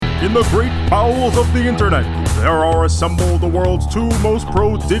In the great bowels of the internet, there are assembled the world's two most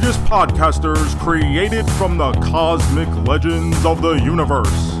prodigious podcasters created from the cosmic legends of the universe.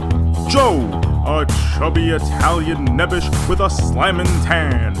 Joe, a chubby Italian nebbish with a slammin'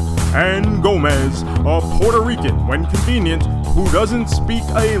 tan, and Gomez, a Puerto Rican, when convenient, who doesn't speak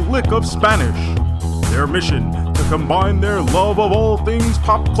a lick of Spanish. Their mission, to combine their love of all things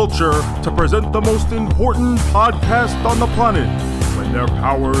pop culture to present the most important podcast on the planet. When their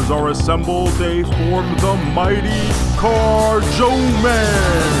powers are assembled, they form the mighty Carjomen.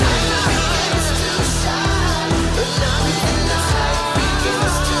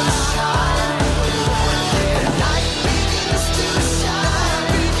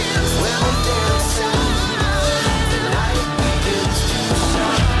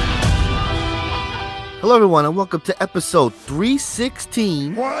 Hello, everyone, and welcome to episode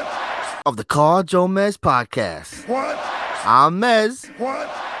 316 of the Carjomen podcast. I'm Mez.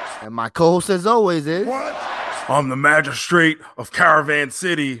 And my co-host, as always, is... I'm the magistrate of Caravan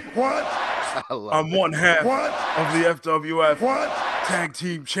City. I'm one half of the FWF Tag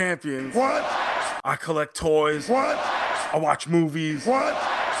Team Champions. I collect toys. I watch movies.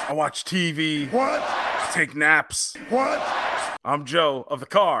 I watch TV. I take naps. I'm Joe of the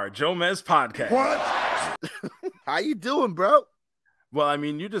Carjomen podcast. How you doing, bro? Well, I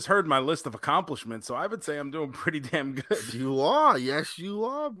mean, you just heard my list of accomplishments, so I would say I'm doing pretty damn good. You are. Yes, you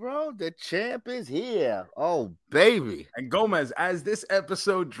are, bro. The champ is here. Oh, baby. And Gomez, as this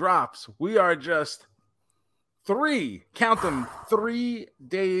episode drops, we are just 3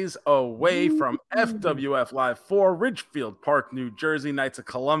 days away from FWF Live 4, Ridgefield Park, New Jersey, Knights of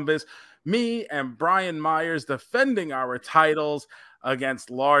Columbus. Me and Brian Myers defending our titles against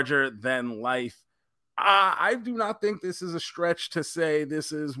larger than life. I do not think this is a stretch to say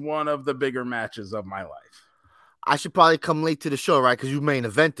this is one of the bigger matches of my life. I should probably come late to the show, right? Because you main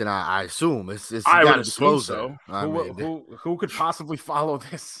eventing, I assume. I would assume so. Who could possibly follow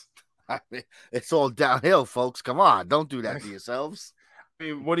this? I mean, it's all downhill, folks. Come on. Don't do that to yourselves. I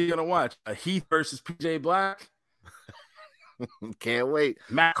mean, what are you going to watch? A Heath versus PJ Black? Can't wait.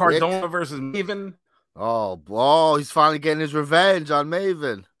 Matt Cardona versus Maven? Oh, he's finally getting his revenge on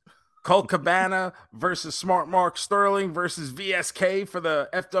Maven. Colt Cabana versus Smart Mark Sterling versus VSK for the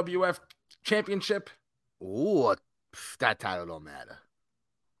FWF Championship. Ooh, that title don't matter.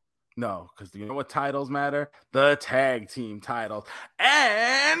 No, because you know what titles matter? The tag team titles.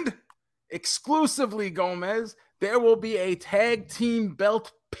 And exclusively, Gomez, there will be a tag team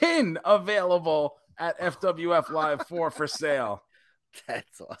belt pin available at FWF Live 4 for sale.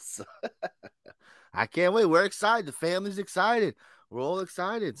 That's awesome. I can't wait. We're excited. The family's excited. We're all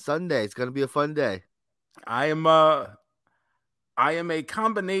excited. Sunday. It's going to be a fun day. I am a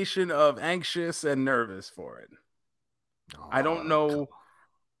combination of anxious and nervous for it. I don't know.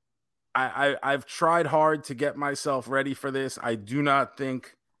 I've tried hard to get myself ready for this. I do not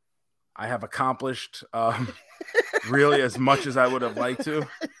think I have accomplished really as much as I would have liked to.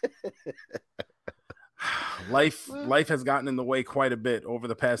 Life has gotten in the way quite a bit over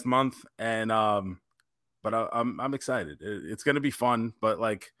the past month, and but I'm excited. It's going to be fun, but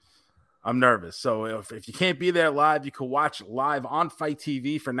like I'm nervous. So if you can't be there live, you can watch live on Fight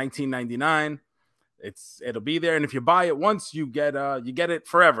TV for $19.99. It'll be there, and if you buy it once, you get it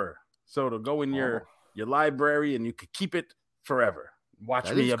forever. So it'll go in your library, and you could keep it forever.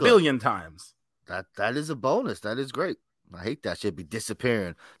 Watch me a billion times. That is a bonus. That is great. I hate that shit be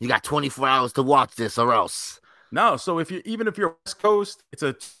disappearing. You got 24 hours to watch this, or else. No. So if you're West Coast, it's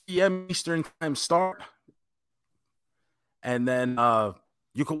a 2 p.m. Eastern time start. And then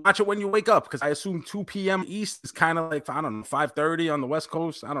you can watch it when you wake up, because I assume 2 p.m. East is kind of like, I don't know, 5:30 on the West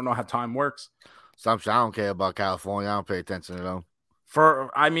Coast. I don't know how time works. I don't care about California. I don't pay attention to them.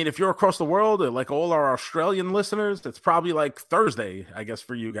 If you're across the world, like all our Australian listeners, it's probably like Thursday, I guess,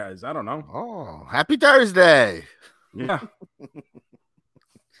 for you guys. I don't know. Oh, happy Thursday. Yeah.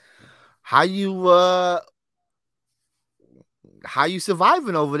 How you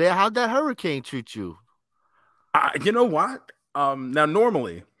surviving over there? How'd that hurricane treat you? You know what? Now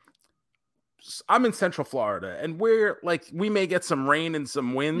normally I'm in Central Florida, and we may get some rain and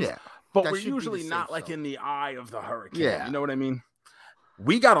some winds, but we're usually not like in the eye of the hurricane. Yeah. You know what I mean?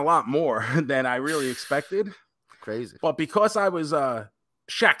 We got a lot more than I really expected. Crazy. But because I was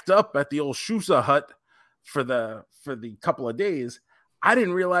shacked up at the old Shusa hut for the couple of days, I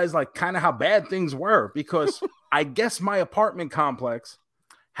didn't realize like kind of how bad things were, because I guess my apartment complex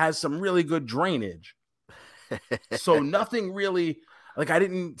has some really good drainage. So nothing really, like I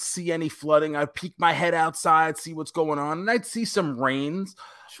didn't see any flooding. I peeked my head outside, see what's going on, and I'd see some rains.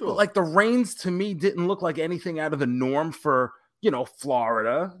 Sure. But like the rains to me didn't look like anything out of the norm for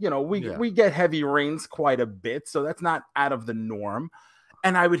Florida, we get heavy rains quite a bit, so that's not out of the norm.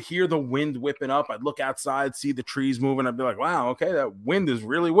 And I would hear the wind whipping up. I'd look outside, see the trees moving. I'd be like, wow, okay, that wind is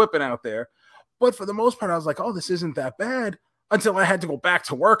really whipping out there. But for the most part, I was like, oh, this isn't that bad, until I had to go back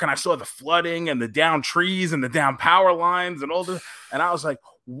to work and I saw the flooding and the down trees and the down power lines and all this. And I was like,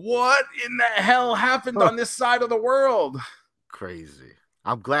 what in the hell happened on this side of the world? Crazy.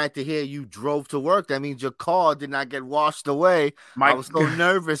 I'm glad to hear you drove to work. That means your car did not get washed away. I was so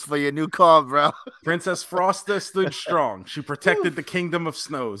nervous for your new car, bro. Princess Frosta stood strong. She protected the Kingdom of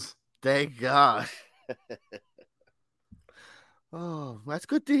Snows. Thank God. Oh, that's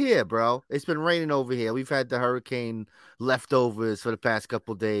good to hear, bro. It's been raining over here. We've had the hurricane leftovers for the past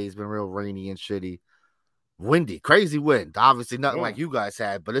couple days. It's been real rainy and shitty. Windy, crazy wind. Obviously nothing like you guys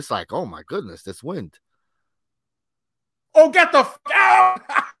had, but it's like, oh my goodness, this wind. Oh, get the fuck out!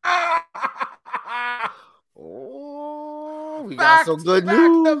 Oh, we got some good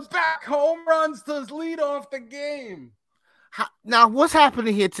news. Back home runs to lead off the game. Now, what's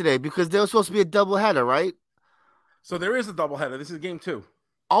happening here today? Because there was supposed to be a doubleheader, right? So there is a doubleheader. This is game 2.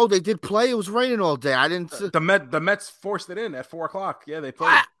 Oh, they did play? It was raining all day. I didn't. The Mets forced it in at 4:00. Yeah, they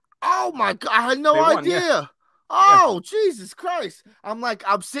played. Oh my God! I had no idea. Yeah. Oh, Jesus Christ! I'm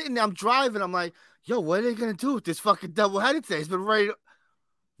sitting there, I'm driving. I'm like, yo, what are they gonna do with this fucking doubleheader today? It's been raining.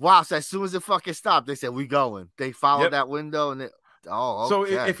 Wow! So as soon as it fucking stopped, they said we going. They followed that window and So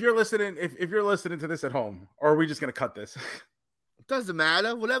if you're listening, if you're listening to this at home, or are we just gonna cut this? Doesn't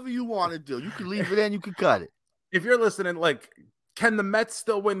matter. Whatever you want to do, you can leave it in. You can cut it. If you're listening, can the Mets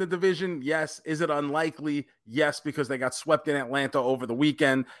still win the division? Yes. Is it unlikely? Yes, because they got swept in Atlanta over the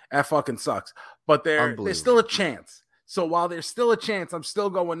weekend. That fucking sucks. But there's still a chance. So while there's still a chance, I'm still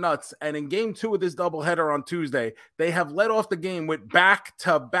going nuts. And in game 2 of this doubleheader on Tuesday, they have led off the game with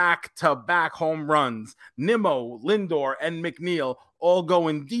back-to-back-to-back home runs. Nimmo, Lindor, and McNeil all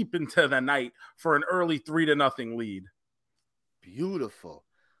going deep into the night for an early 3-0 lead. Beautiful.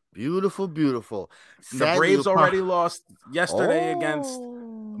 Beautiful. The Braves already lost yesterday against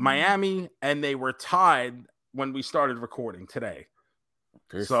Miami, and they were tied when we started recording today.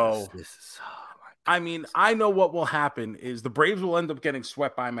 I know what will happen is the Braves will end up getting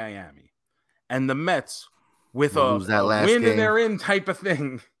swept by Miami, and the Mets, with a win and they're in type of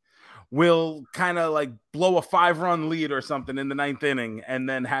thing, will kind of blow a 5-run lead or something in the 9th inning, and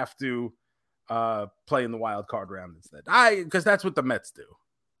then have to play in the wild card round instead. Because that's what the Mets do.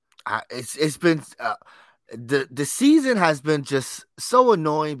 It's been the season has been just so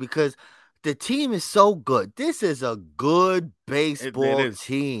annoying because the team is so good. This is a good baseball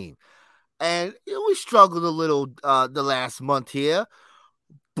team, and we struggled a little the last month here,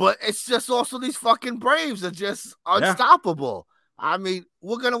 but it's just also these fucking Braves are just unstoppable. I mean,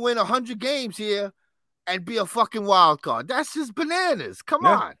 we're gonna win 100 games here and be a fucking wild card. That's just bananas. Come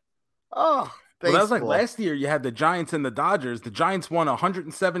on. Oh. Well, that was like last year. You had the Giants and the Dodgers. The Giants won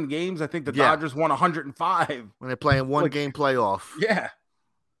 107 games. I think the Dodgers won 105. When they're playing one-game playoff. Yeah.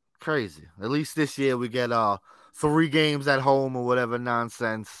 Crazy. At least this year we get 3 games at home or whatever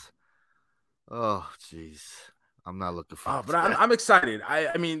nonsense. Oh, jeez. I'm not looking forward to that. I'm excited.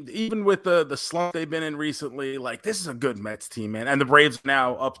 I mean, even with the slump they've been in recently, this is a good Mets team, man. And the Braves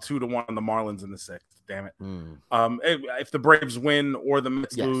now up 2-1 on the Marlins in the 6th. Damn it. If the Braves win or the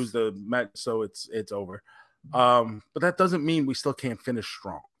Mets lose, the Mets, so it's over. But that doesn't mean we still can't finish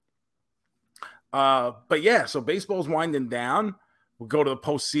strong. But yeah, so baseball's winding down. We'll go to the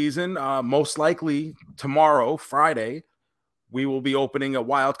postseason. Most likely tomorrow, Friday, we will be opening a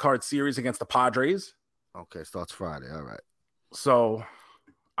wild card series against the Padres. Okay, starts Friday. All right. So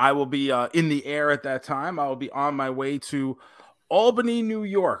I will be in the air at that time. I will be on my way to Albany, New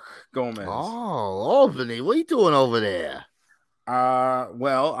York, Gomez. Oh, Albany. What are you doing over there?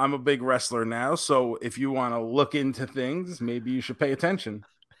 Well, I'm a big wrestler now, so if you want to look into things, maybe you should pay attention.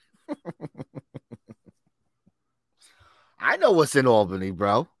 I know what's in Albany,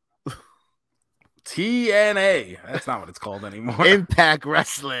 bro. TNA. That's not what it's called anymore. Impact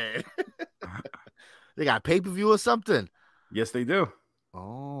Wrestling. They got pay-per-view or something? Yes, they do.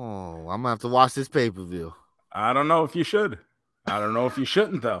 Oh, I'm going to have to watch this pay-per-view. I don't know if you should. I don't know if you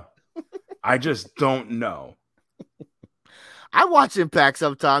shouldn't, though. I just don't know. I watch Impact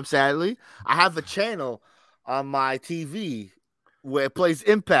sometimes, sadly. I have a channel on my TV where it plays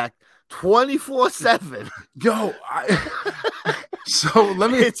Impact 24/7. Yo, so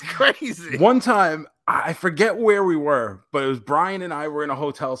let me. It's crazy. One time, I forget where we were, but it was Brian and I were in a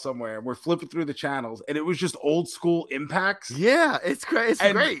hotel somewhere. We're flipping through the channels, and it was just old school Impacts. Yeah, it's great.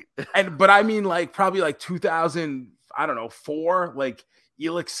 It's great. But I mean, probably 2000. I don't know, 4,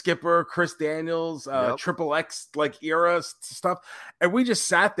 Elix Skipper, Chris Daniels, Triple X like era stuff, and we just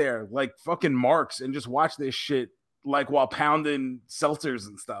sat there like fucking marks and just watched this shit like while pounding seltzers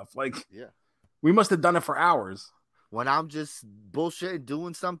and stuff. Like, we must have done it for hours. When I'm just bullshit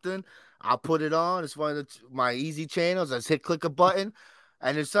doing something, I'll put it on. It's one of my easy channels. I just click a button,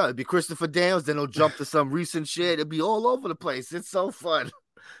 and it'd be Christopher Daniels. Then he'll jump to some recent shit. It'll be all over the place. It's so fun.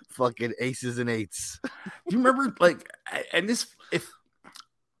 Fucking aces and eights. You remember, like, and this, if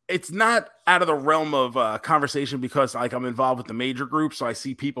it's not out of the realm of conversation because, like, I'm involved with the major group, so I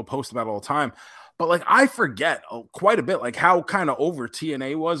see people post about it all the time. But, like, I forget quite a bit, like, how kind of over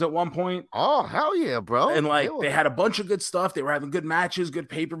TNA was at one point. Oh, hell yeah, bro. And, like, they had a bunch of good stuff. They were having good matches, good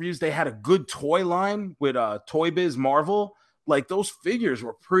pay-per-views. They had a good toy line with Toy Biz Marvel. Like, those figures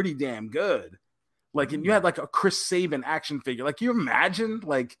were pretty damn good. Like, and you had, like, a Chris Sabin action figure. Like, you imagine,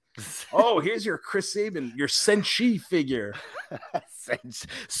 like, oh, here's your Chris Sabin, your Senshi figure.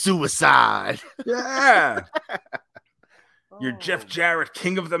 Suicide. Yeah. Your Jeff Jarrett,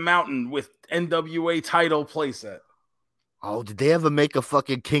 King of the Mountain with NWA title playset. Oh, did they ever make a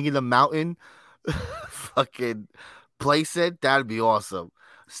fucking King of the Mountain fucking playset? That'd be awesome.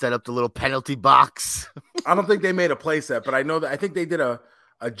 Set up the little penalty box. I don't think they made a playset, but I know that I think they did a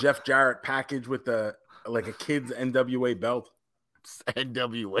Jeff Jarrett package with a kid's NWA belt.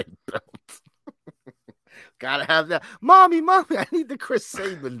 NWA belt. Gotta have that. Mommy, I need the Chris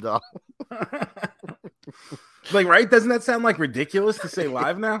Sabin doll. Like, right? Doesn't that sound like ridiculous to say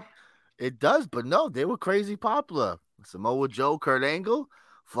live now? It does, but no, they were crazy popular. Samoa Joe, Kurt Angle,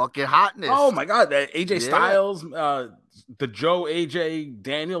 fucking hotness. Oh my God, that AJ Styles, the Joe AJ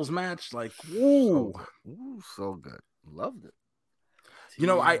Daniels match, like, woo, so good, loved it. You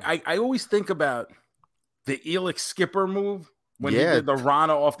know, I always think about the Elix Skipper move when he did the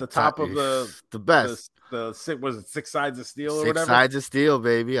Rana off the top of the best. Was it 6 Sides of Steel or 6 whatever? 6 Sides of Steel,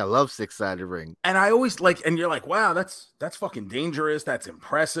 baby. I love 6-sided ring. And I always and you're like, wow, that's fucking dangerous. That's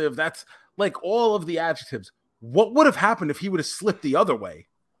impressive. That's like all of the adjectives. What would have happened if he would have slipped the other way?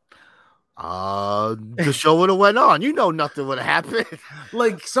 The show would have went on. You know, nothing would have happened.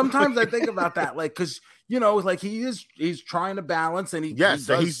 Like, sometimes I think about that, like, because, you know, like, he's trying to balance, and he does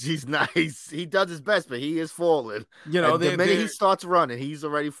his best, but he is falling. You know, the minute he starts running, he's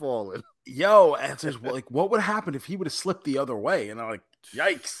already falling. Yo, and it's just, like, what would happen if he would have slipped the other way? And I'm like,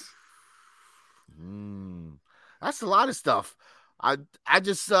 yikes. That's a lot of stuff. I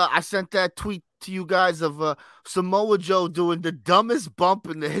sent that tweet to you guys of Samoa Joe doing the dumbest bump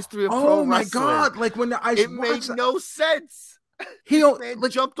in the history of pro wrestling. Oh my God! Like, when it made no sense. He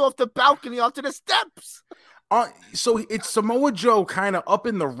jumped off the balcony onto the steps. So it's Samoa Joe kind of up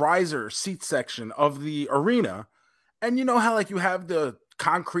in the riser seat section of the arena, and you know how, like, you have the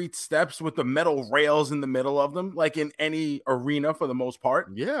concrete steps with the metal rails in the middle of them, like in any arena for the most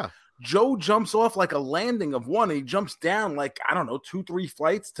part. Yeah. Joe jumps off like a landing of one, and he jumps down like, I don't know, 2-3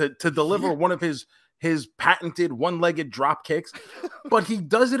 flights to deliver one of his patented one-legged drop kicks. But he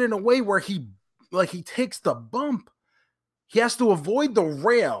does it in a way where he takes the bump. He has to avoid the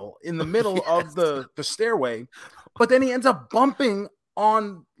rail in the middle of the stairway, but then he ends up bumping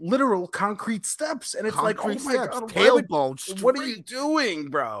on literal concrete steps, and it's concrete, like, oh my God, tailbone. What are you doing,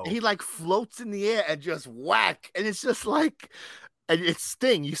 bro? He like floats in the air and just whack, and it's just like. And it's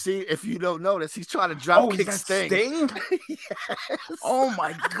Sting. You see, if you don't notice, he's trying to drop kick Sting. Yes. Oh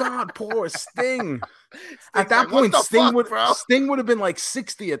my God, poor Sting. At that point, Sting would have been like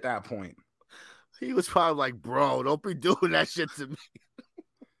 60 at that point. He was probably like, bro, don't be doing that shit to me.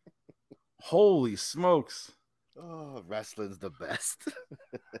 Holy smokes. Oh, wrestling's the best.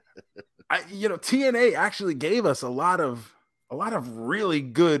 TNA actually gave us a lot of really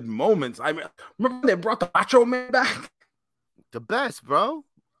good moments. I mean, remember they brought the Macho Man back? The best, bro.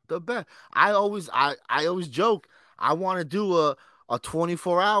 The best. I always joke. I want to do a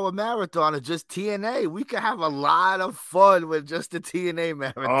 24-hour marathon of just TNA. We could have a lot of fun with just the TNA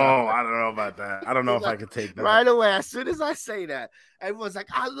marathon. Oh, I don't know about that. I don't know if I could take that. Right away, as soon as I say that, everyone's like,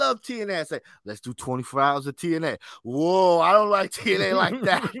 I love TNA. I say, let's do 24 hours of TNA. Whoa, I don't like TNA like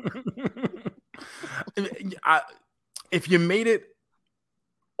that. If you made it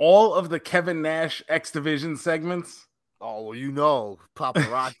all of the Kevin Nash X Division segments, oh, well, you know,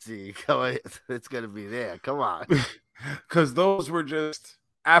 paparazzi, it's going to be there. Come on. Because those were just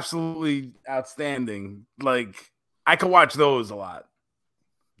absolutely outstanding. Like, I could watch those a lot.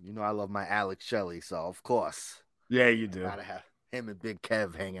 You know, I love my Alex Shelley, so of course. Yeah, you do. Gotta have him and Big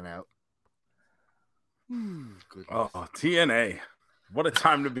Kev hanging out. Oh, TNA. What a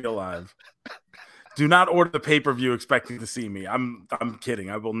time to be alive. Do not order the pay-per-view expecting to see me. I'm kidding.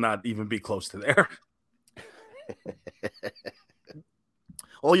 I will not even be close to there.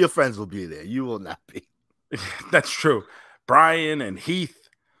 All your friends will be there. You will not be. That's true. Brian and Heath,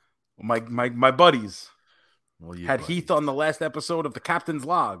 my buddies, had buddies. Heath on the last episode of the Captain's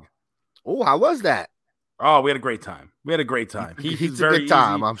Log. Oh, how was that? Oh, we had a great time. He's a good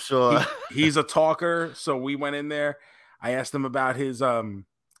time, easy. I'm sure. He's a talker, so we went in there. I asked him about his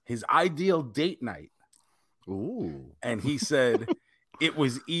ideal date night. Ooh. And he said it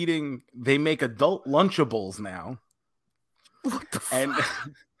was eating. They make adult Lunchables now. What the fuck? And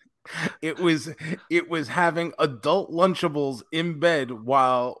it was having adult Lunchables in bed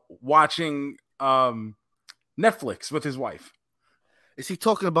while watching Netflix with his wife. Is he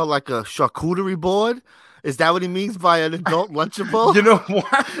talking about like a charcuterie board? Is that what he means by an adult Lunchable? You know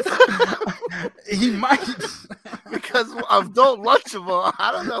what? He might. Because adult Lunchable,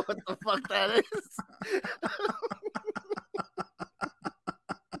 I don't know what the fuck that is.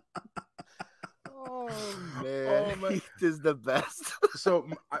 Oh man, Heath is the best. So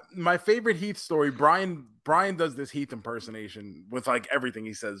my favorite Heath story, Brian does this Heath impersonation with like everything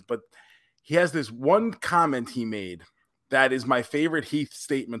he says, but he has this one comment he made that is my favorite Heath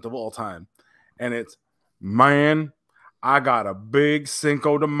statement of all time. And it's, man, I got a big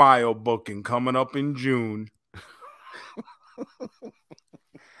Cinco de Mayo booking coming up in June.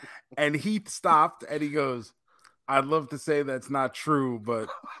 And Heath stopped and he goes, I'd love to say that's not true, but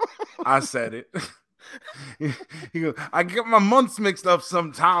I said it. He goes, I get my months mixed up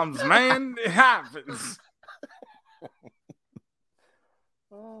sometimes, man. It happens.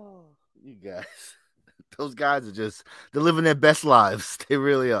 Oh, you guys. Those guys are they're living their best lives. They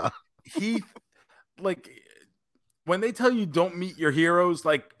really are. Heath, like, when they tell you don't meet your heroes,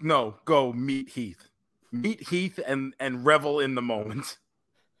 like, no, go meet Heath. Meet Heath and revel in the moment.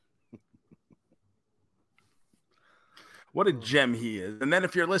 What a gem he is. And then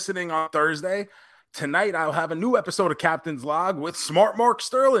if you're listening on Thursday, tonight I'll have a new episode of Captain's Log with Smart Mark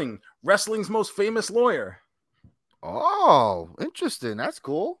Sterling, wrestling's most famous lawyer. Oh, interesting. That's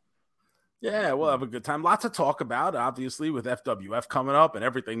cool. Yeah, we'll have a good time. Lots to talk about, obviously, with FWF coming up and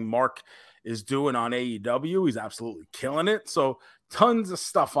everything Mark is doing on AEW. He's absolutely killing it. So tons of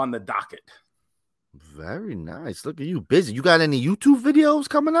stuff on the docket. Very nice. Look at you, busy. You got any YouTube videos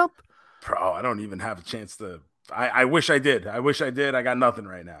coming up? Bro, I don't even have a chance to. I wish I did. I got nothing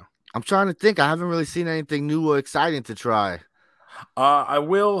right now. I'm trying to think. I haven't really seen anything new or exciting to try. I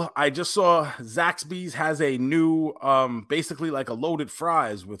will. I just saw Zaxby's has a new, basically like a loaded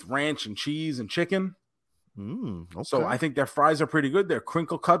fries with ranch and cheese and chicken. Okay. So I think their fries are pretty good. They're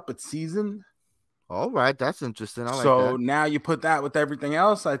crinkle cut but seasoned. All right, that's interesting. I like so that. Now you put that with everything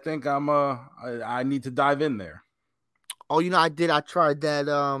else. I think I need to dive in there. Oh, I tried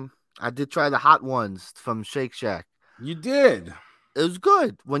that. I did try the hot ones from Shake Shack. You did. It was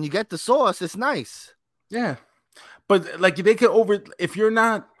good. When you get the sauce, it's nice. Yeah. But like they could if you're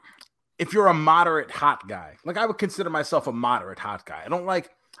a moderate hot guy, like I would consider myself a moderate hot guy.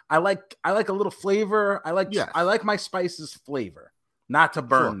 I like a little flavor. I like my spices flavor, not to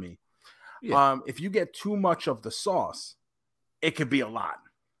burn me. Yeah. If you get too much of the sauce, it could be a lot.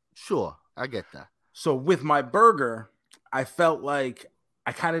 Sure. I get that. So with my burger, I felt like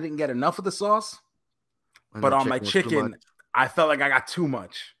I kind of didn't get enough of the sauce, but on my chicken, I felt like I got too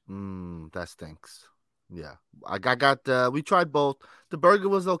much. That stinks. Yeah, I got. We tried both. The burger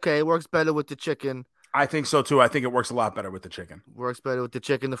was okay. It works better with the chicken. I think so too. I think it works a lot better with the chicken. Works better with the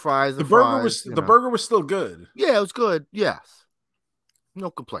chicken. The fries. The burger was still good. Yeah, it was good. Yes, no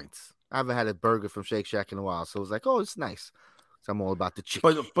complaints. I haven't had a burger from Shake Shack in a while, so it was like, oh, it's nice. So I'm all about the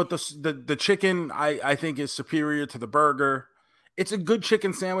chicken. But the chicken I think is superior to the burger. It's a good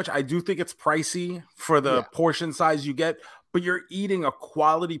chicken sandwich. I do think it's pricey for the portion size you get, but you're eating a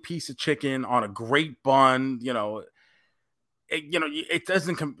quality piece of chicken on a great bun. It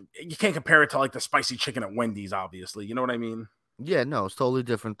doesn't. You can't compare it to like the spicy chicken at Wendy's, obviously. You know what I mean? Yeah, no, it's totally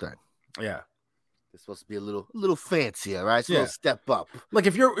different thing. Yeah, it's supposed to be a little fancier, right? It's a little step up. Like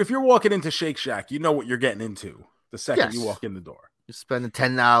if you're walking into Shake Shack, you know what you're getting into the second you walk in the door. You're spending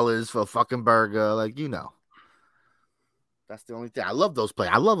 $10 for a fucking burger, like That's the only thing. I love those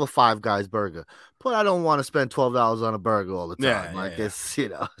places. I love a Five Guys burger, but I don't want to spend $12 on a burger all the time. It's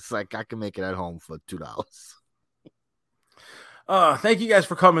it's like I can make it at home for $2. Thank you guys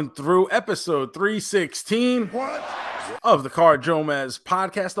for coming through episode 316 of the Car Jomez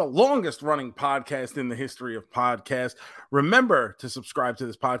podcast, the longest running podcast in the history of podcasts. Remember to subscribe to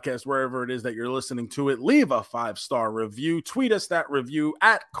this podcast wherever it is that you're listening to it. Leave a 5-star review. Tweet us that review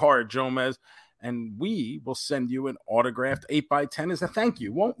at Car Jomez. And we will send you an autographed 8x10 as a thank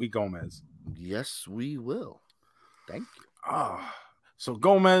you, won't we, Gomez? Yes, we will. Thank you. So,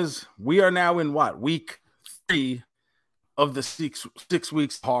 Gomez, we are now in week 3 of the 6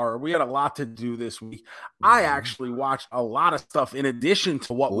 weeks horror. We had a lot to do this week. I actually watched a lot of stuff in addition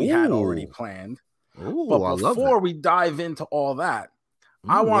to what we had already planned. But before we dive into all that,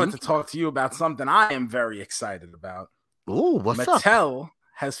 I wanted to talk to you about something I am very excited about. What's up? Mattel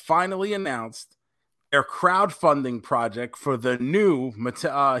has finally announced their crowdfunding project for the new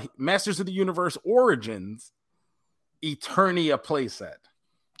Masters of the Universe Origins Eternia playset.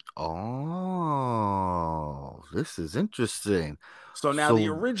 Oh, this is interesting. So now the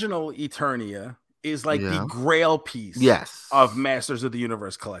original Eternia is like the grail piece of Masters of the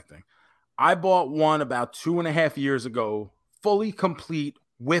Universe collecting. I bought one about 2.5 years ago, fully complete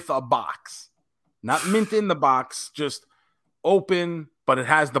with a box. Not mint in the box, just open, but it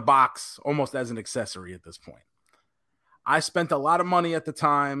has the box almost as an accessory at this point. I spent a lot of money at the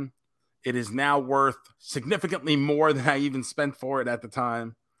time. It is now worth significantly more than I even spent for it at the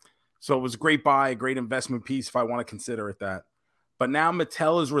time. So it was a great buy, a great investment piece if I want to consider it that. But now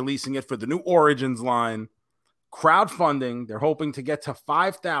Mattel is releasing it for the new Origins line. Crowdfunding, they're hoping to get to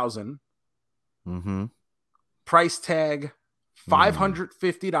 5,000. Price tag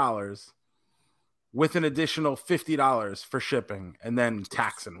 $550 with an additional $50 for shipping and then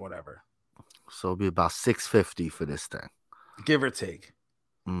tax and whatever. So it'll be about $650 for this thing. Give or take.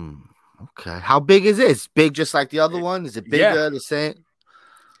 Okay. How big is it? It's big just like the other one? Is it bigger, the same?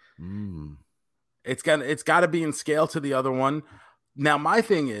 It's got to be in scale to the other one. Now, my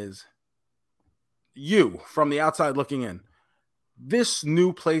thing is, you, from the outside looking in, this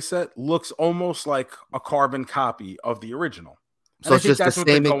new playset looks almost like a carbon copy of the original. So it's just that's what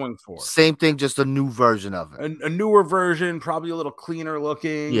they're going for. Same thing, just a new version of it. A newer version, probably a little cleaner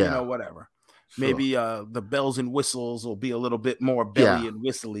looking, whatever. Sure. Maybe the bells and whistles will be a little bit more belly and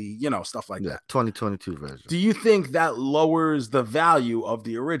whistly, stuff like that. 2022 version. Do you think that lowers the value of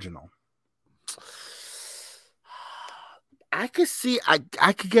the original? I could see,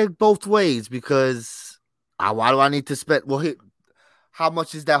 I could get both ways because why do I need to spend? Well, how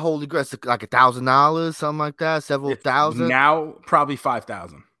much is that Holy Grail? Like $1,000, something like that? Several thousand? Now, probably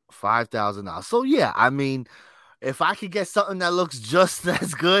 $5,000. $5,000. So, yeah, I mean, if I could get something that looks just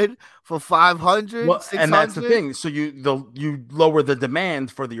as good for $500, $600. And that's the thing. So you lower the demand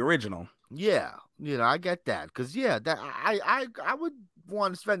for the original. Yeah. I get that. Because, that I would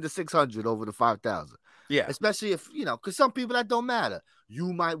want to spend the $600 over the $5,000. Yeah. Especially if, because some people that don't matter.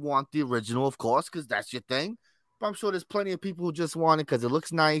 You might want the original, of course, because that's your thing. But I'm sure there's plenty of people who just want it because it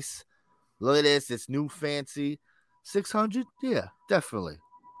looks nice. Look at this. It's new, fancy. $600? Yeah, definitely.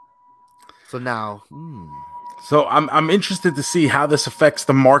 So now, So I'm interested to see how this affects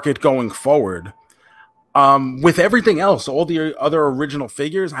the market going forward. With everything else, all the other original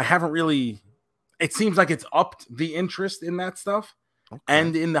figures, I haven't really. It seems like it's upped the interest in that stuff,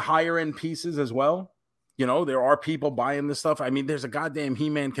 and in the higher end pieces as well. There are people buying this stuff. I mean, there's a goddamn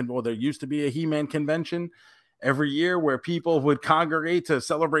He-Man there used to be a He-Man convention every year where people would congregate to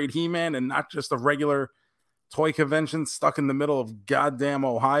celebrate He-Man and not just a regular toy convention stuck in the middle of goddamn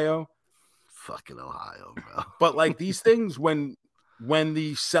Ohio. Fucking Ohio, bro. But like these things, when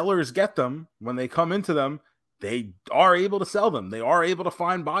the sellers get them, when they come into them, they are able to sell them. They are able to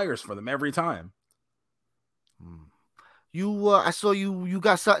find buyers for them every time. I saw you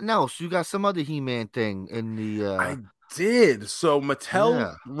got something else. You got some other He-Man thing in the. I did. So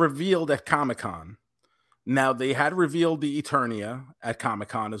Mattel revealed at Comic-Con. Now they had revealed the Eternia at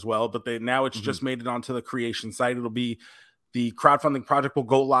Comic-Con as well, but now it's just made it onto the creation site. It'll be the crowdfunding project will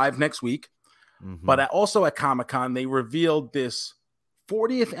go live next week. But also at Comic-Con, they revealed this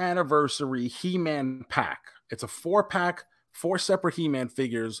 40th anniversary He-Man pack. It's a 4-pack, 4 separate He-Man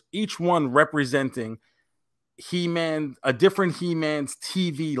figures, each one representing He-Man, a different He-Man's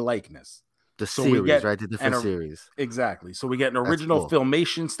TV likeness. The series, right? The different series. Exactly. So we get an original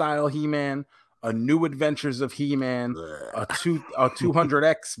Filmation style He-Man, a New Adventures of He-Man, a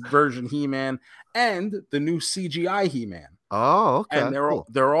 200X version He-Man, and the new CGI He-Man. Oh, okay. And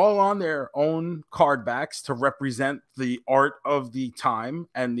they're all on their own card backs to represent the art of the time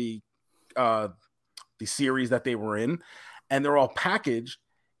and the series that they were in, and they're all packaged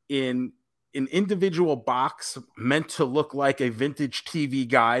in an individual box meant to look like a vintage TV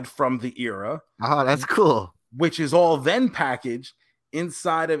guide from the era. Oh, that's cool. Which is all then packaged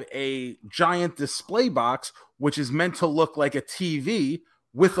inside of a giant display box, which is meant to look like a TV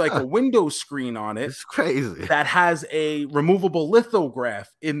with like a window screen on it. It's crazy. That has a removable lithograph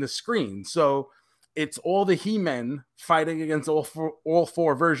in the screen. So it's all the He-Men fighting against all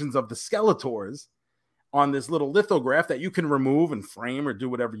four versions of the Skeletors on this little lithograph that you can remove and frame or do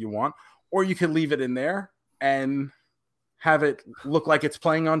whatever you want. Or you can leave it in there and have it look like it's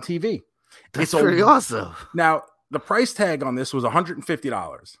playing on TV. That's pretty awesome. Now, the price tag on this was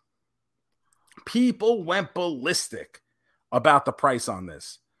 $150. People went ballistic about the price on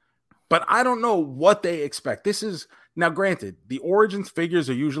this, but I don't know what they expect. This is now, granted, the Origins figures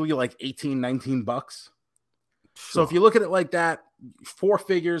are usually like $18-19. Sure. So if you look at it like that, 4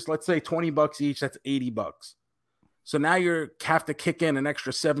 figures, let's say $20 each, that's $80. So now you have to kick in an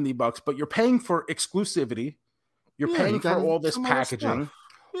extra $70, but you're paying for exclusivity. You're paying for all this packaging.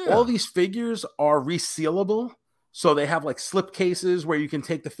 Yeah. All these figures are resealable. So they have like slip cases where you can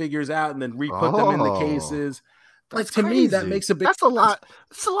take the figures out and then re-put them in the cases. Like, to me, that makes a big That's a lot.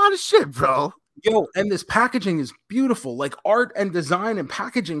 It's a lot of shit, bro. Yo, and this packaging is beautiful. Like, art and design and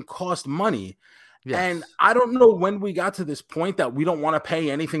packaging cost money. Yes. And I don't know when we got to this point that we don't want to pay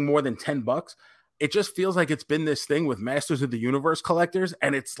anything more than $10. It just feels like it's been this thing with Masters of the Universe collectors,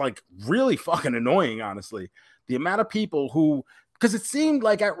 and it's like really fucking annoying, honestly. The amount of people who, because it seemed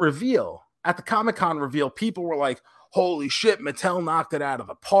like at the Comic-Con reveal, people were like, holy shit, Mattel knocked it out of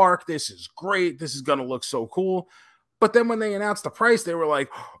the park. This is great. This is going to look so cool. But then when they announced the price, they were like,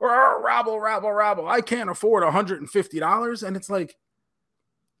 rabble. I can't afford $150. And it's like,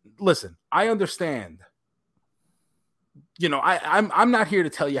 listen, I understand. You know, I'm not here to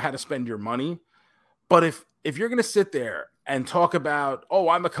tell you how to spend your money. But if you're going to sit there and talk about, oh,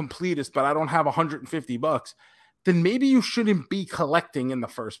 I'm a completist, but I don't have $150, then maybe you shouldn't be collecting in the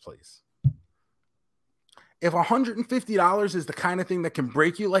first place. If $150 is the kind of thing that can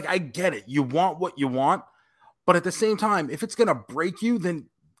break you, like, I get it. You want what you want. But at the same time, if it's going to break you, then,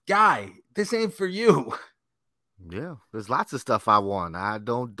 guy, this ain't for you. Yeah, there's lots of stuff I want. I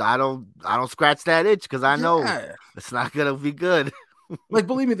don't scratch that itch because I know it's not going to be good. Like,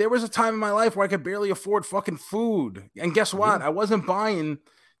 believe me, there was a time in my life where I could barely afford fucking food. And guess what? I wasn't buying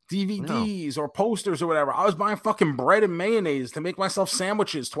DVDs or posters or whatever. I was buying fucking bread and mayonnaise to make myself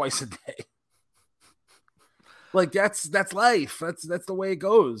sandwiches twice a day. Like, that's life. That's the way it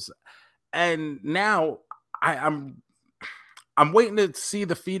goes. And now I'm waiting to see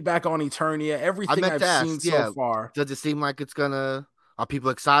the feedback on Eternia. Everything I've seen so far. Does it seem like it's gonna? Are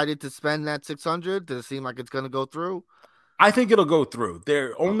people excited to spend that $600? Does it seem like it's gonna go through? I think it'll go through.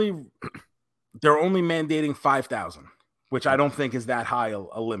 They're only mandating 5,000, which I don't think is that high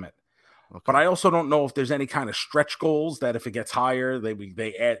a limit. Okay. But I also don't know if there's any kind of stretch goals that if it gets higher,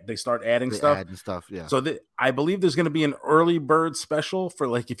 they start adding stuff. Yeah. So I believe there's going to be an early bird special for,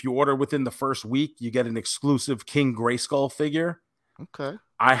 like, if you order within the first week, you get an exclusive King Grayskull figure. Okay.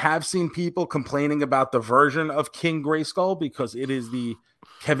 I have seen people complaining about the version of King Grayskull because it is the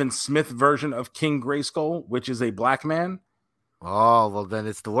Kevin Smith version of King Grayskull, which is a black man. Oh, well, then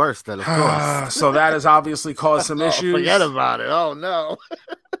it's the worst, then, of course. So that has obviously caused some issues. Forget about it. Oh, no.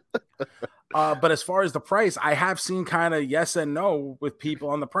 But as far as the price, I have seen kind of yes and no with people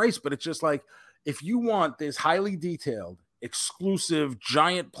on the price, but it's just like, if you want this highly detailed, exclusive,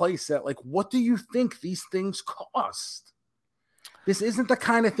 giant playset, like, what do you think these things cost? This isn't the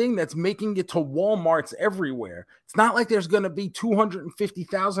kind of thing that's making it to Walmarts everywhere. It's not like there's going to be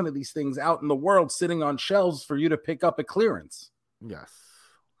 250,000 of these things out in the world sitting on shelves for you to pick up at clearance. Yes.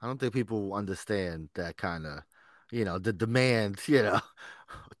 I don't think people understand that kind of, the demand,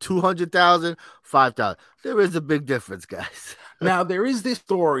 200,000, 5,000. There is a big difference, guys. Now, there is this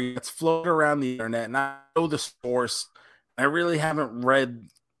story that's floating around the internet, and I know the source. I really haven't read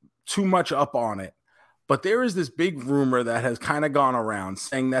too much up on it. But there is this big rumor that has kind of gone around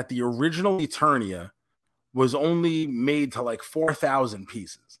saying that the original Eternia was only made to like 4,000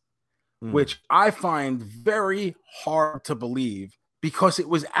 pieces, which I find very hard to believe because it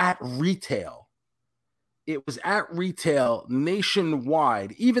was at retail. It was at retail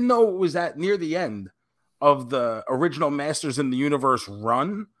nationwide, even though it was at near the end of the original Masters in the Universe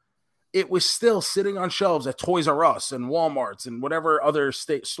run. It was still sitting on shelves at Toys R Us and Walmarts and whatever other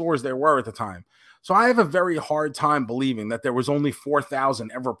stores there were at the time. So I have a very hard time believing that there was only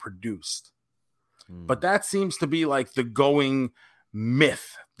 4,000 ever produced. But that seems to be like the going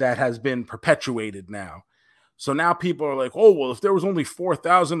myth that has been perpetuated now. So now people are like, oh, well, if there was only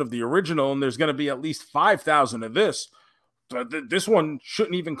 4,000 of the original and there's going to be at least 5,000 of this one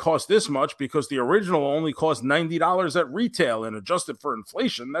shouldn't even cost this much because the original only cost $90 at retail, and adjusted for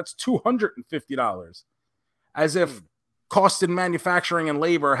inflation, that's $250. As if costs in manufacturing and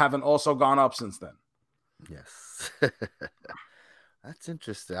labor haven't also gone up since then. Yes. That's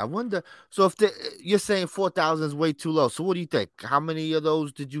interesting. I wonder, so if you're saying 4,000 is way too low, so what do you think? How many of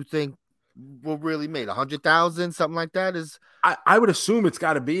those did you think were really made? 100,000, something like that? I would assume it's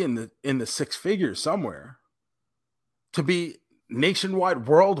got to be in the six figures somewhere. To be nationwide,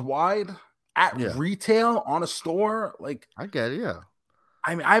 worldwide, at retail, on a store, like, I get it, yeah.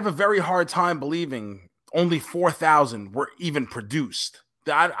 I mean, I have a very hard time believing only 4,000 were even produced.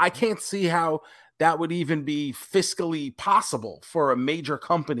 I can't see how that would even be fiscally possible for a major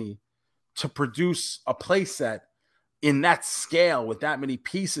company to produce a playset in that scale with that many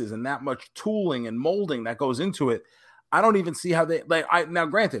pieces and that much tooling and molding that goes into it. I don't even see how they now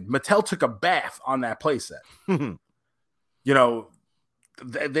granted, Mattel took a bath on that playset. You know,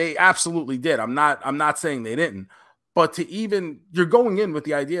 they absolutely did. I'm not saying they didn't, but you're going in with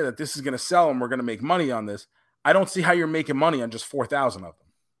the idea that this is going to sell and we're going to make money on this. I don't see how you're making money on just 4,000 of them.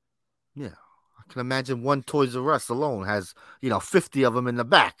 Yeah. I can imagine one Toys R Us alone has, 50 of them in the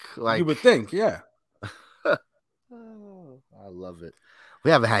back. Like you would think, yeah. I love it.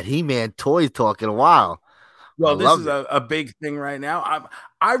 We haven't had He-Man toy talk in a while. Well, this is a big thing right now.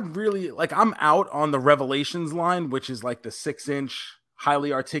 I really I'm out on the Revelations line, which is like the 6-inch,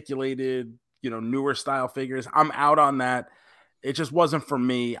 highly articulated, newer style figures. I'm out on that. It just wasn't for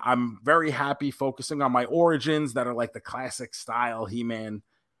me. I'm very happy focusing on my Origins that are like the classic style He-Man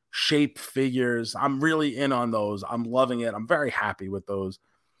shape figures. I'm really in on those. I'm loving it. I'm very happy with those.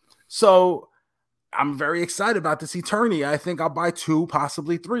 So I'm very excited about this Eternia. I think I'll buy 2,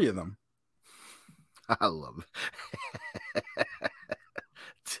 possibly 3 of them. I love it.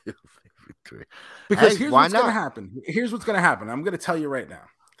 2, 3. Because here's what's going to happen. Here's what's going to happen. I'm going to tell you right now.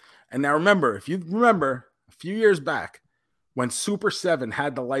 And now remember, if you remember a few years back when Super 7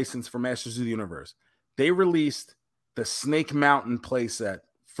 had the license for Masters of the Universe, they released the Snake Mountain playset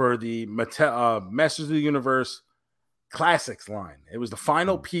for the Masters of the Universe Classics line. It was the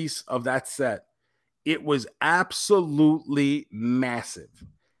final piece of that set. It was absolutely massive.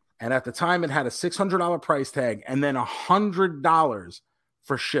 And at the time, it had a $600 price tag and then $100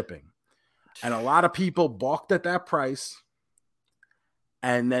 for shipping. And a lot of people balked at that price.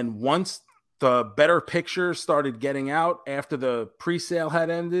 And then once the better pictures started getting out after the pre-sale had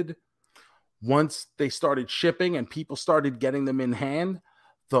ended, once they started shipping and people started getting them in hand,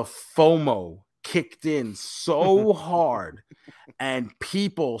 the FOMO kicked in so hard and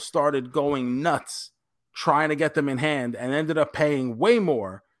people started going nuts trying to get them in hand and ended up paying way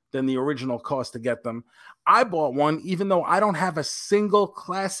more than the original cost to get them. I bought one even though I don't have a single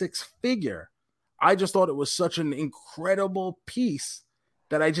Classics figure. I just thought it was such an incredible piece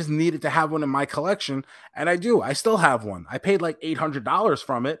that I just needed to have one in my collection, and I do. I still have one. I paid like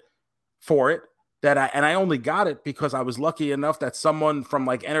 $800 for it. I only got it because I was lucky enough that someone from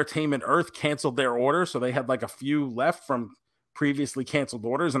like Entertainment Earth canceled their order. So they had like a few left from previously canceled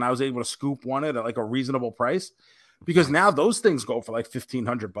orders. And I was able to scoop one at like a reasonable price because now those things go for like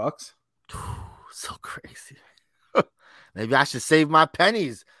 $1,500. So crazy. Maybe I should save my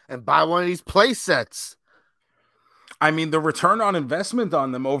pennies and buy one of these play sets. I mean, the return on investment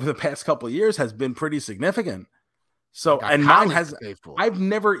on them over the past couple of years has been pretty significant. So, and mine has, I've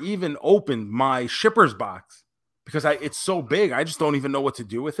never even opened my shipper's box because it's so big. I just don't even know what to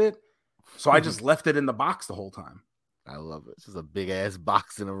do with it. So I just left it in the box the whole time. I love it. It's just a big ass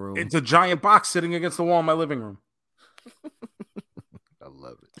box in a room. It's a giant box sitting against the wall in my living room. I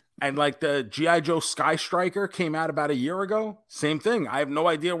love it. And like the G.I. Joe Sky Striker came out about a year ago. Same thing. I have no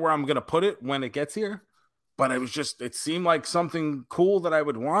idea where I'm going to put it when it gets here. But it seemed like something cool that I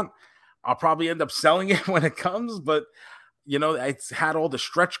would want. I'll probably end up selling it when it comes, but it's had all the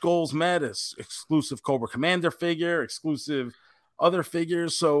stretch goals met, as exclusive Cobra Commander figure, exclusive other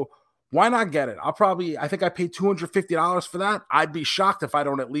figures. So why not get it? I think I paid $250 for that. I'd be shocked if I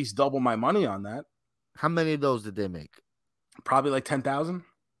don't at least double my money on that. How many of those did they make? Probably like 10,000.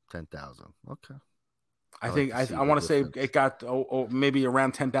 10,000. Okay. I want to say it got maybe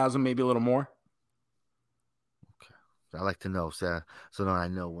around 10,000, maybe a little more. I like to know, so now I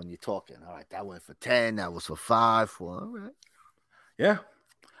know when you're talking. All right, that went for 10, that was for 5. Well, all right. Yeah.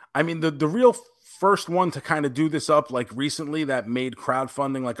 I mean, the real first one to kind of do this up like recently that made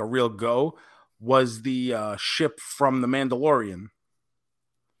crowdfunding like a real go was the ship from The Mandalorian.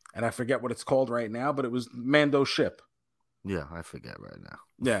 And I forget what it's called right now, but it was Mando's ship. Yeah, I forget right now.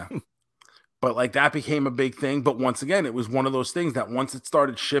 Yeah. But like that became a big thing. But once again, it was one of those things that once it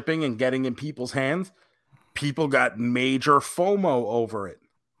started shipping and getting in people's hands, people got major FOMO over it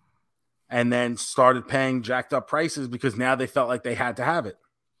and then started paying jacked up prices because now they felt like they had to have it.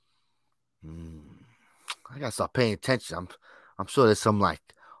 I got to start paying attention. I'm sure there's some like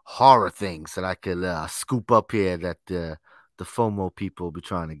horror things that I could scoop up here that the FOMO people will be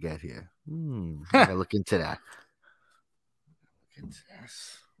trying to get here. I got to look into that.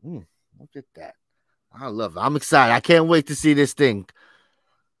 Look at that. I love it. I'm excited. I can't wait to see this thing.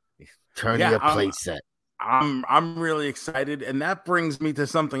 Eternia playset. I'm really excited, and that brings me to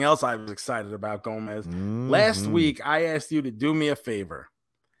something else I was excited about, Gomez. Last week, I asked you to do me a favor,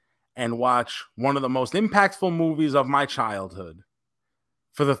 and watch one of the most impactful movies of my childhood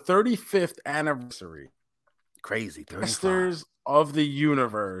for the 35th anniversary. Crazy. 35. Masters of the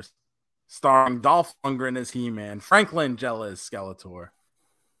Universe, starring Dolph Lundgren as He-Man, Frank Langella as Skeletor.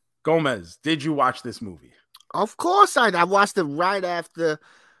 Gomez, did you watch this movie? Of course I watched it right after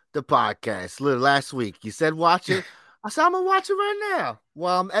the podcast last week. You said watch it. I said I'm going to watch it right now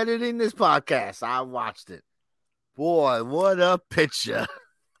while I'm editing this podcast. I watched it. Boy, what a picture.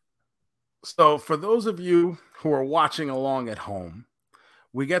 So for those of you who are watching along at home,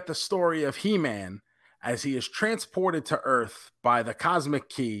 we get the story of He-Man as he is transported to Earth by the Cosmic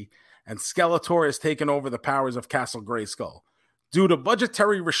Key, and Skeletor has taken over the powers of Castle Grayskull. Due to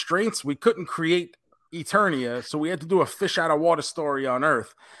budgetary restraints, we couldn't create Eternia, so we had to do a fish-out-of-water story on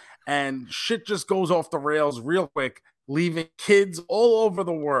Earth, and shit just goes off the rails real quick, leaving kids all over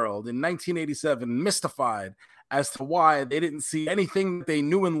the world in 1987 mystified as to why they didn't see anything that they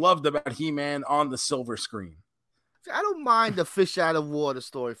knew and loved about He-Man on the silver screen. I don't mind the fish out of water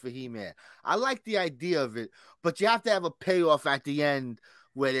story for He-Man. I like the idea of it, but you have to have a payoff at the end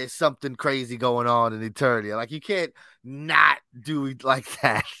where there's something crazy going on in Eternia. Like, you can't not do it like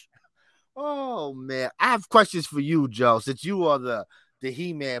that. Oh, man. I have questions for you, Joe, since you are the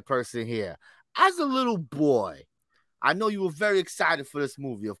He-Man person here. As a little boy, I know you were very excited for this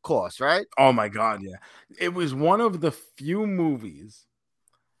movie, of course, right? Oh, my God, yeah. It was one of the few movies.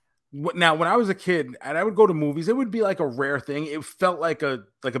 Now, when I was a kid and I would go to movies, it would be like a rare thing. It felt like a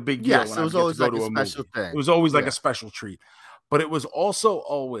big deal. Yes, when it was always like a special thing. It was always like a special treat. But it was also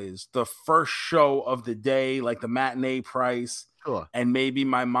always the first show of the day, like the matinee price. Sure. And maybe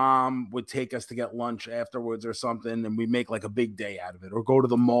my mom would take us to get lunch afterwards or something, and we make like a big day out of it, or go to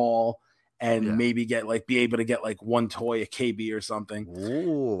the mall and maybe be able to get like one toy, a KB or something.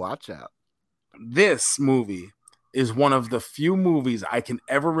 Ooh, watch out. This movie is one of the few movies I can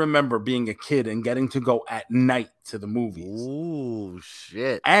ever remember being a kid and getting to go at night to the movies. Ooh,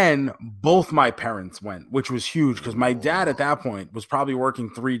 shit. And both my parents went, which was huge because my dad at that point was probably working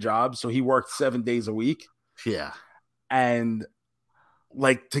 3 jobs. So he worked 7 days a week. Yeah. And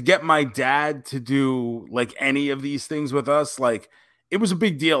like to get my dad to do like any of these things with us, like it was a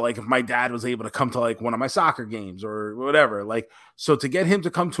big deal. Like if my dad was able to come to like one of my soccer games or whatever, like, so to get him to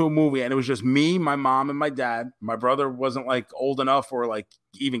come to a movie and it was just me, my mom and my dad, my brother wasn't like old enough or like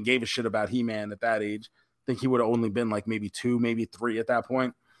even gave a shit about He-Man at that age. I think he would have only been like maybe 2, maybe 3 at that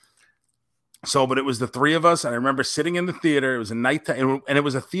point. So, but it was the 3 of us. And I remember sitting in the theater. It was a nighttime and it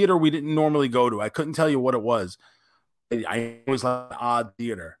was a theater we didn't normally go to. I couldn't tell you what it was. I was like an odd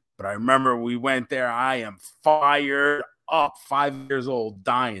theater, but I remember we went there. I am fired up, 5 years old,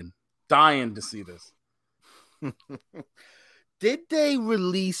 dying to see this. Did they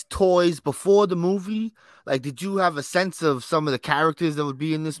release toys before the movie? Like, did you have a sense of some of the characters that would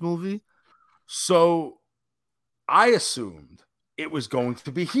be in this movie? So I assumed it was going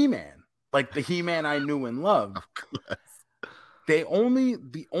to be He-Man, like the He-Man I knew and loved. The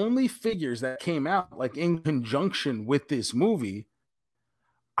only figures that came out like in conjunction with this movie,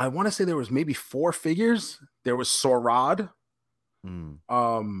 I want to say there was maybe 4 figures. There was Sorad,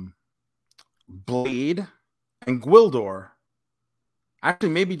 Blade, and Gwildor. Actually,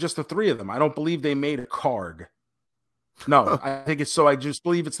 maybe just the 3 of them. I don't believe they made a card. No, I think it's so. I just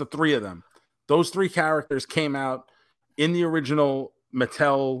believe it's the 3 of them. Those 3 characters came out in the original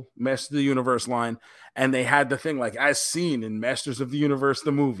Mattel Masters of the Universe line, and they had the thing like as seen in Masters of the Universe,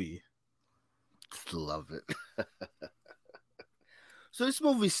 the movie. Love it. So this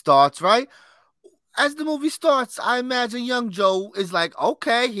movie starts, right? As the movie starts, I imagine young Joe is like,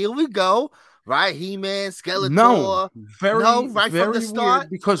 okay, here we go. Right? He-Man, Skeletor. Right from the start?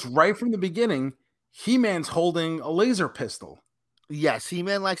 Because right from the beginning, He-Man's holding a laser pistol. Yes,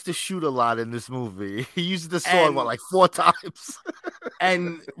 He-Man likes to shoot a lot in this movie. He uses the sword, like 4 times?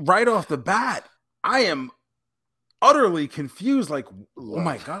 And right off the bat, I am utterly confused. Like, oh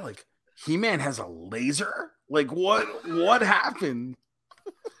my God, like He-Man has a laser? Like what happened?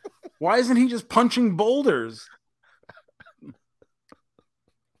 Why isn't he just punching boulders?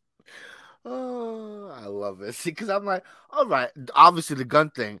 Oh, I love it. See, because I'm like, all right. Obviously, the gun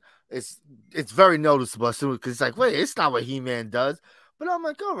thing it's very noticeable because it's like, wait, it's not what He-Man does. But I'm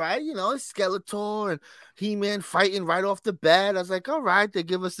like, all right, it's Skeletor and He-Man fighting right off the bat. I was like, all right, they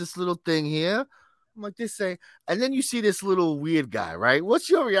give us this little thing here. I'm like, this thing, and then you see this little weird guy, right? What's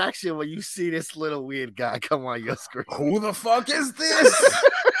your reaction when you see this little weird guy come on your screen? Who the fuck is this?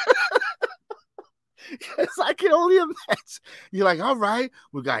 Yes, I can only imagine. You're like, all right,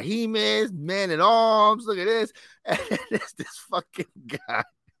 we got He-Man's Man-at-Arms. Look at this. And there's this fucking guy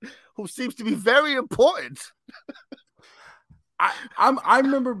who seems to be very important. I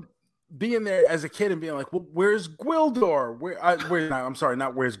remember being there as a kid and being like, well, where's Gwildor? I'm sorry,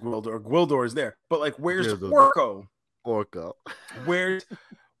 not where's Gwildor. Gwildor is there, but like, where's Orko? Where's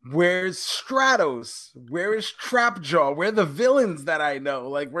Stratos? Where is Trapjaw? Where are the villains that I know?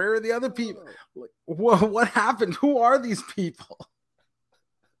 Like, where are the other people? Like, what happened? Who are these people?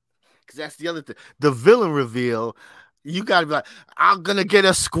 Because that's the other thing. The villain reveal, you got to be like, I'm going to get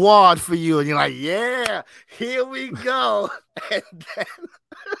a squad for you. And you're like, yeah, here we go.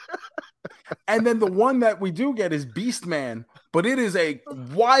 And then the one that we do get is Beastman, but it is a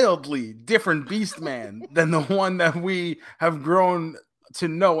wildly different Beastman than the one that we have grown to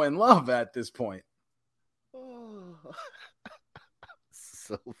know and love at this point. Oh,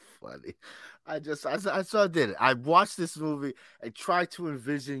 so funny. I did it. I watched this movie and tried to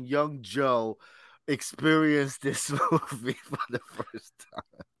envision young Joe experience this movie for the first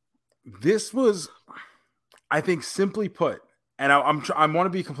time. This was, I think, simply put, and I want to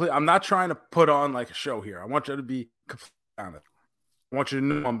be complete. I'm not trying to put on like a show here. I want you to be completely honest. I want you to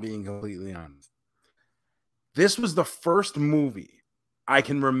know I'm being completely honest. This was the first movie I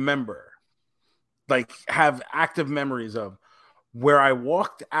can remember, like have active memories of, where I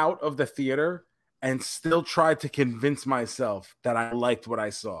walked out of the theater and still tried to convince myself that I liked what I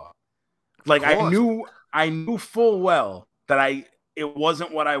saw. Like I knew full well that it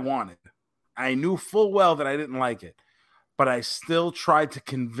wasn't what I wanted. I knew full well that I didn't like it, but I still tried to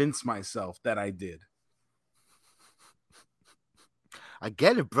convince myself that I did. I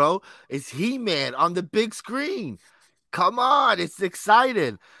get it, bro. It's He-Man on the big screen. Come on, it's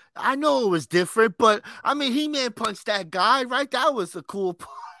exciting. I know it was different, but I mean, He-Man punched that guy, right? That was a cool part.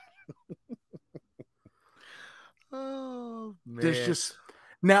 Oh, man. There's just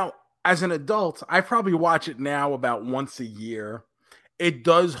now, as an adult, I probably watch it now about once a year. It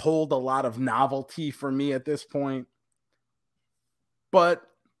does hold a lot of novelty for me at this point, but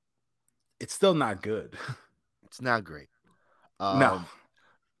it's still not good. It's not great. No.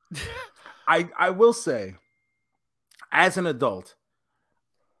 I will say, as an adult,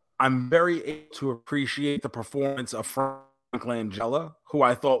 I'm very able to appreciate the performance of Frank Langella, who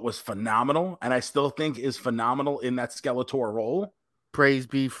I thought was phenomenal, and I still think is phenomenal in that Skeletor role. Praise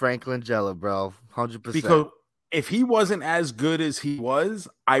be Frank Langella, bro. 100%. Because if he wasn't as good as he was,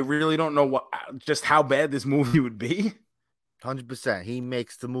 I really don't know just how bad this movie would be. 100%. He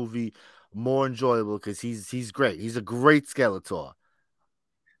makes the movie more enjoyable because he's great. He's a great Skeletor.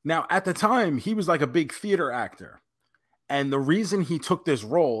 Now, at the time, he was like a big theater actor. And the reason he took this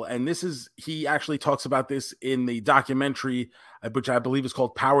role, and he actually talks about this in the documentary, which I believe is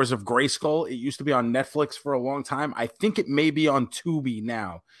called Powers of Grayskull. It used to be on Netflix for a long time. I think it may be on Tubi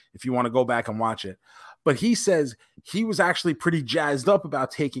now, if you want to go back and watch it. But he says he was actually pretty jazzed up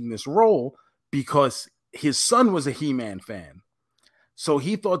about taking this role because his son was a He-Man fan. So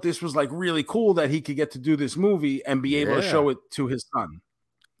he thought this was like really cool that he could get to do this movie and be able to show it to his son.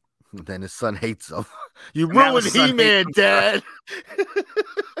 Then his son hates him. You ruined He-Man, Dad.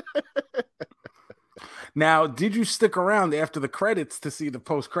 Now, did you stick around after the credits to see the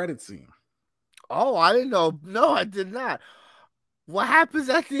post-credit scene? Oh, I didn't know. No, I did not. What happens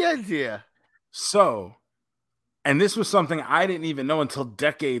at the end here? So, and this was something I didn't even know until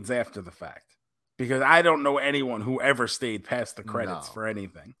decades after the fact, because I don't know anyone who ever stayed past the credits for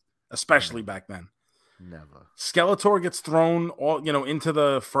anything, especially back then. Never. Skeletor gets thrown into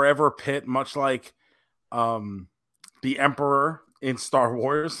the forever pit, much like the Emperor in Star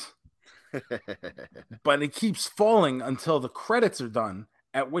Wars. But it keeps falling until the credits are done,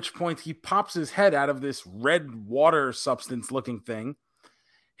 at which point he pops his head out of this red water substance looking thing.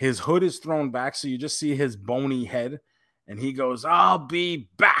 His hood is thrown back, so you just see his bony head, and he goes, "I'll be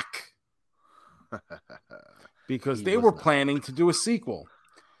back." Because they were planning to do a sequel.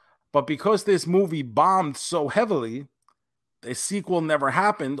 But because this movie bombed so heavily, the sequel never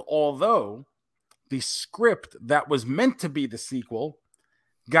happened, although the script that was meant to be the sequel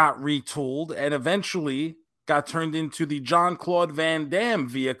got retooled and eventually got turned into the Jean-Claude Van Damme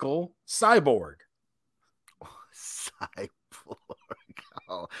vehicle, Cyborg. Cyborg.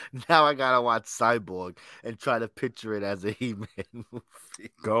 Oh, now I gotta watch Cyborg and try to picture it as a He-Man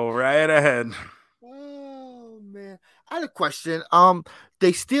movie. Go right ahead. Oh man, I had a question.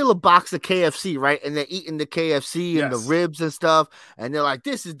 They steal a box of KFC, right? And they're eating the KFC and the ribs and stuff, and they're like,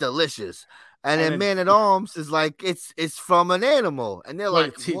 "This is delicious." And then Man at Arms is like, "It's from an animal," and they're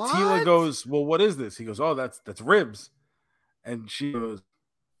like, "What?" Tila goes, "Well, what is this?" He goes, "Oh, that's ribs," and she goes,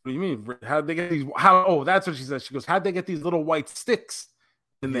 "What do you mean? How'd they get these? How? Oh, that's what she says." She goes, "How'd they get these little white sticks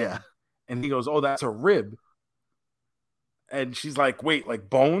in there?" Yeah. And he goes, "Oh, that's a rib." And she's like, "Wait, like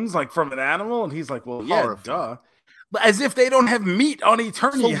bones, like from an animal?" And he's like, "Well, yeah, duh." As if they don't have meat on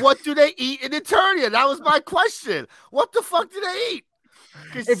Eternia. So what do they eat in Eternia? That was my question. What the fuck do they eat?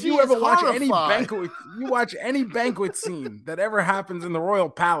 If you ever watch any banquet scene that ever happens in the royal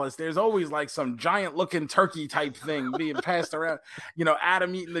palace, there's always like some giant looking turkey type thing being passed around.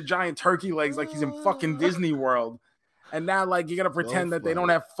 Adam eating the giant turkey legs like he's in fucking Disney World. And now like you're gonna pretend that they don't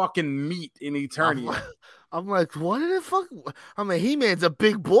have fucking meat in Eternia. I'm like, what did it fuck? I mean, He-Man's a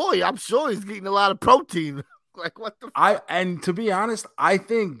big boy. I'm sure he's getting a lot of protein. Like, what the fuck? And to be honest, I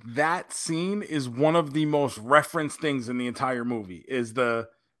think that scene is one of the most referenced things in the entire movie, is the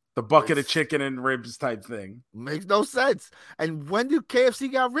bucket of chicken and ribs type thing. Makes no sense. And when did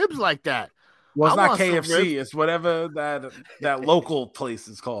KFC got ribs like that? Well, it's not KFC. It's whatever that local place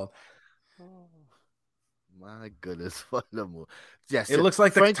is called. My goodness, what a movie. Yes, it looks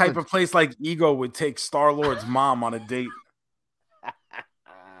like the type of place like Ego would take Star-Lord's mom on a date.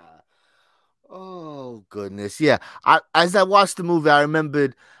 Oh, goodness. Yeah. As I watched the movie, I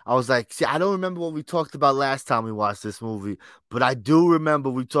remembered, I was like, see, I don't remember what we talked about last time we watched this movie, but I do remember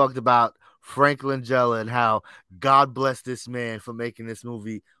we talked about Frank Langella and how God bless this man for making this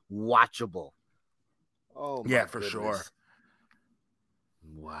movie watchable. Oh, yeah, for sure.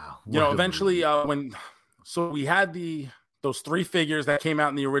 Wow. Eventually, so we had those 3 figures that came out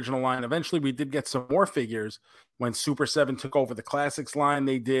in the original line. Eventually, we did get some more figures when Super 7 took over the Classics line.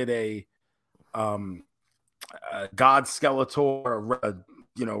 They did a God Skeletor,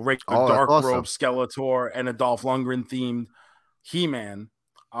 regular dark robe Skeletor, and a Dolph Lundgren themed He-Man.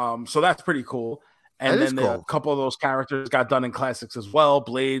 So that's pretty cool. And then a couple of those characters got done in Classics as well.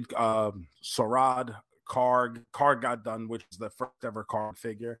 Blade, Sorad, Karg got done, which is the first ever Karg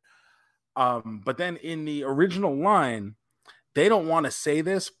figure. But then in the original line, they don't want to say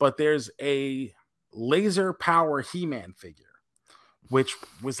this, but there's a laser power He-Man figure, which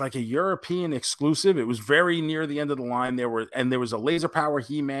was like a European exclusive. It was very near the end of the line. There was a laser power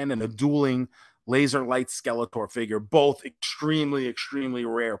He-Man and a dueling laser light Skeletor figure, both extremely, extremely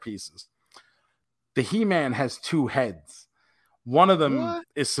rare pieces. The He-Man has 2 heads. One of them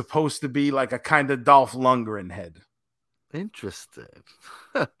is supposed to be like a kind of Dolph Lundgren head. Interesting.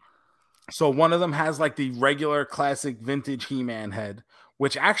 So one of them has like the regular classic vintage He-Man head,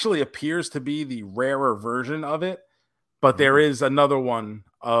 which actually appears to be the rarer version of it. But there is another one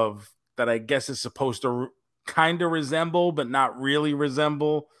that I guess is supposed to kind of resemble, but not really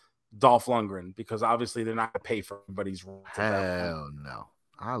resemble Dolph Lundgren, because obviously they're not going to pay for everybody's. Hell no.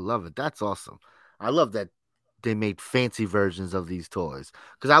 I love it. That's awesome. I love that they made fancy versions of these toys,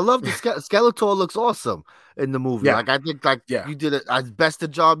 because I love the Skeletor looks awesome in the movie. Yeah. Like, I think you did it as best a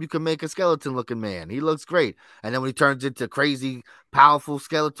job you can make a skeleton looking man. He looks great. And then when he turns into crazy, powerful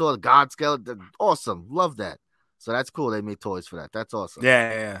Skeletor, God Skeleton, awesome. Love that. So that's cool. They made toys for that. That's awesome.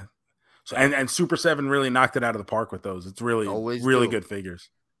 Yeah. So and Super 7 really knocked it out of the park with those. It's really good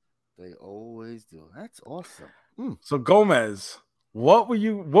figures. They always do. That's awesome. So Gomez, what would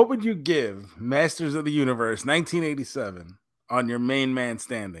you give Masters of the Universe 1987 on your main man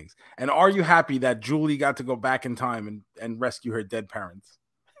standings? And are you happy that Julie got to go back in time and rescue her dead parents?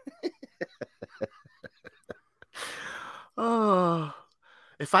 Oh,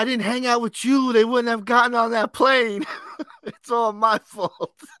 if I didn't hang out with you, they wouldn't have gotten on that plane. It's all my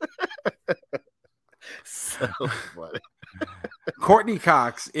fault. So funny. Courtney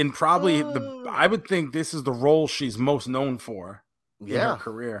Cox in probably I would think this is the role she's most known for in her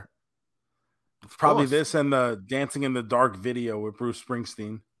career. Probably this and the Dancing in the Dark video with Bruce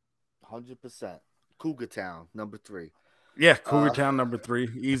Springsteen. 100%. Cougar Town, number 3. Yeah, Cougar Town, number 3.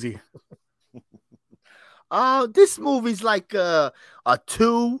 Easy. This movie's like a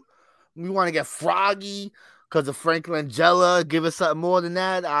 2. We want to get froggy because of Frank Langella. Give us something more than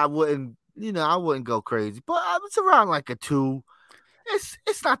that. I wouldn't go crazy, but it's around like a 2.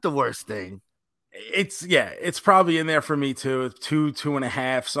 It's not the worst thing. It's probably in there for me too. 2,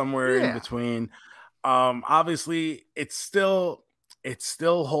 2.5, somewhere in between. Obviously it still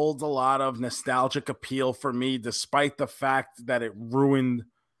holds a lot of nostalgic appeal for me, despite the fact that it ruined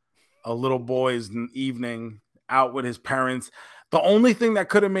a little boy's evening out with his parents. The only thing that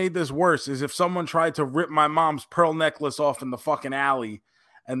could have made this worse is if someone tried to rip my mom's pearl necklace off in the fucking alley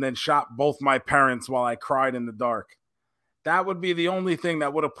and then shot both my parents while I cried in the dark. That would be the only thing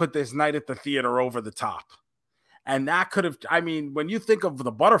that would have put this night at the theater over the top. And that could have, I mean, when you think of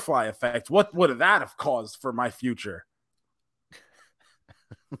the butterfly effect, what would that have caused for my future?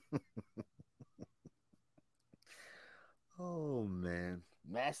 Oh, man.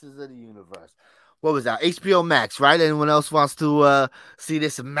 Masters of the Universe. What was that? HBO Max, right? Anyone else wants to see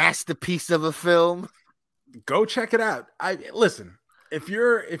this masterpiece of a film? Go check it out. Listen, if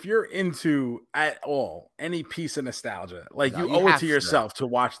you're into at all any piece of nostalgia, like you owe it to yourself to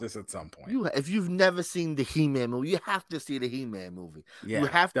watch this at some point. If you've never seen the He-Man movie, you have to see the He-Man movie. Yeah, you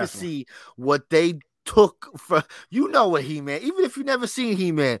have to see what they took for. You know what He-Man, even if you've never seen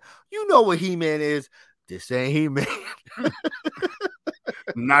He-Man, you know what He-Man is. This ain't He-Man.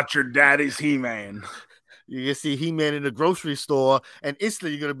 Not your daddy's He-Man. You can see He-Man in the grocery store, and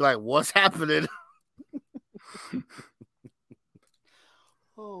instantly you're gonna be like, "What's happening?"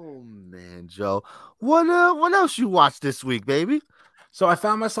 Oh man, Joe, what else you watched this week, baby? So I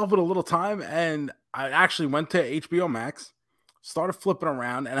found myself with a little time, and I actually went to HBO Max, started flipping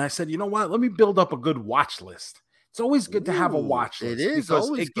around, and I said, you know what? Let me build up a good watch list. It's always good to have a watch list. It is because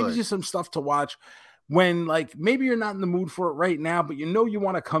always it gives you some stuff to watch when, like, maybe you're not in the mood for it right now, but you know you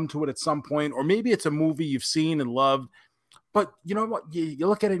want to come to it at some point, or maybe it's a movie you've seen and loved. But you know what? You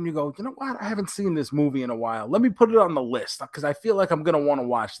look at it and you go, you know what? I haven't seen this movie in a while. Let me put it on the list because I feel like I'm going to want to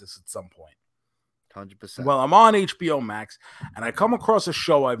watch this at some point. 100%. Well, I'm on HBO Max, and I come across a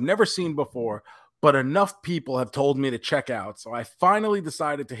show I've never seen before, but enough people have told me to check out. So I finally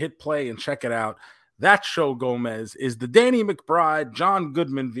decided to hit play and check it out. That show, Gomez, is the Danny McBride, John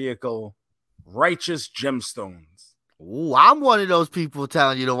Goodman vehicle, Righteous Gemstones. Ooh, I'm one of those people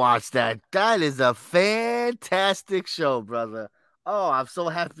telling you to watch that. That is a fantastic show, brother. Oh, I'm so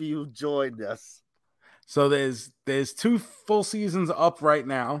happy you joined us. So there's 2 full seasons up right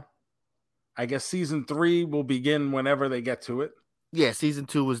now. I guess season 3 will begin whenever they get to it. Yeah, season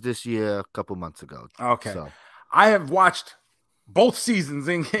 2 was this year, a couple months ago. Okay. So. I have watched both seasons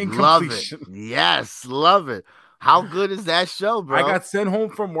in completion. Love it. Yes, love it. How good is that show, bro? I got sent home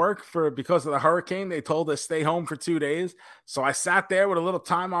from work because of the hurricane. They told us stay home for 2 days. So I sat there with a little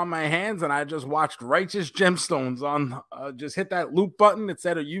time on my hands, and I just watched Righteous Gemstones on just hit that loop button. It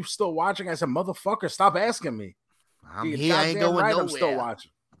said, are you still watching? I said, motherfucker, stop asking me. I'm here. I ain't going nowhere. I'm still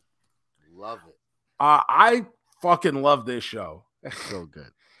watching. Love it. I fucking love this show. So good.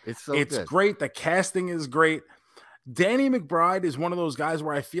 It's good. Great. The casting is great. Danny McBride is one of those guys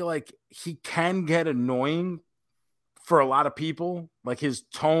where I feel like he can get annoying for a lot of people, like his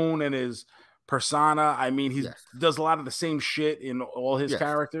tone and his persona. I mean, he does a lot of the same shit in all his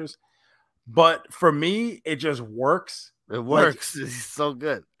characters. But for me, it just works. It works. Like, it's so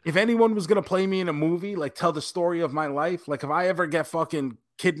good. If anyone was going to play me in a movie, like tell the story of my life, like if I ever get fucking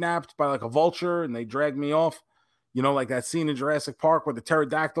kidnapped by like a vulture and they drag me off, you know, like that scene in Jurassic Park where the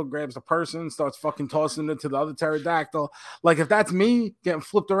pterodactyl grabs the person, starts fucking tossing it to the other pterodactyl. Like if that's me getting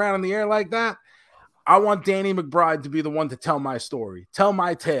flipped around in the air like that, I want Danny McBride to be the one to tell my story, tell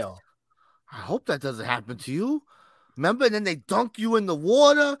my tale. I hope that doesn't happen to you. Remember, and then they dunk you in the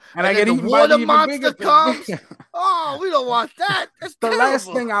water, and I get the eaten water by the monster comes. Oh, we don't want that. That's the terrible.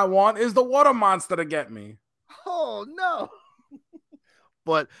 Last thing I want is the water monster to get me. Oh no!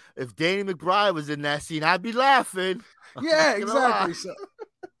 But if Danny McBride was in that scene, I'd be laughing. Yeah, exactly. So.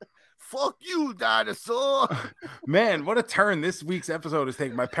 Fuck you, dinosaur. Man, what a turn this week's episode is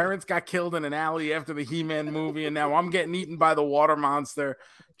taking. My parents got killed in an alley after the He-Man movie, and now I'm getting eaten by the water monster.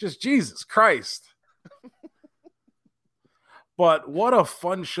 Just Jesus Christ. But what a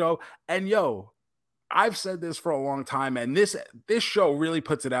fun show. And yo, I've said this for a long time, and this show really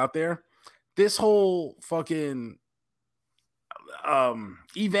puts it out there. This whole fucking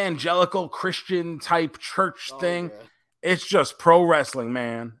evangelical Christian type church thing, it's just pro wrestling,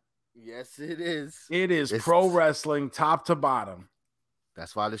 man. Yes, it is. It's pro wrestling top to bottom.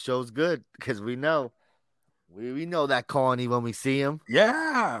 That's why the show's good, because we know that corny when we see him.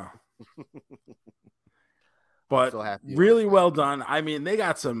 Yeah. But so really well done. I mean, they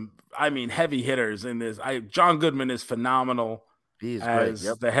got some, heavy hitters in this. John Goodman is phenomenal. He is as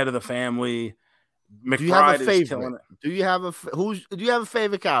great. The head of the family. McBride is killing it. Do you have a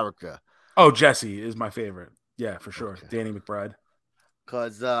favorite character? Oh, Jesse is my favorite. Yeah, for sure. Okay. Danny McBride.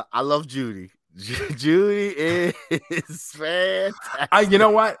 Because I love Judy. Judy is fantastic. You know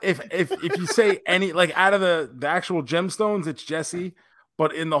what? If you say any, like out of the actual Gemstones, it's Jesse.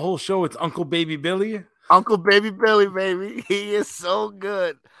 But in the whole show, it's Uncle Baby Billy. Uncle Baby Billy, baby. He is so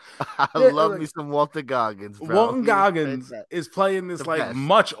good. I love me some Walton Goggins, bro. Walton Goggins is playing this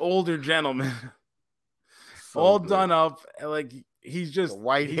much older gentleman. So all good. Done up. Like he's just the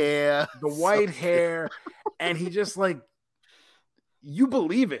white hair. And he just like, you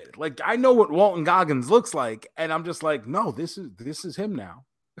believe it. Like I know what Walton Goggins looks like, and I'm just like, no, this is him now.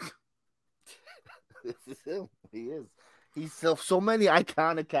 This is him. He is. He's so many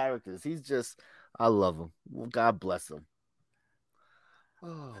iconic characters. He's just, I love him. Well, God bless him.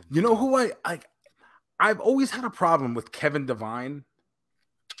 Oh, you know who I've always had a problem with Kevin Devine.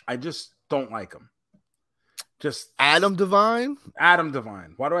 I just don't like him Just Adam Devine. Adam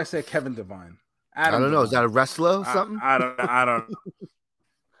Devine. Why do I say Kevin Devine? Adam I don't know. Devine. Is that a wrestler or something? I don't know. I don't know.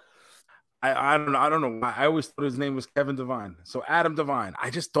 I don't know why. I always thought his name was Kevin Devine. So Adam Devine.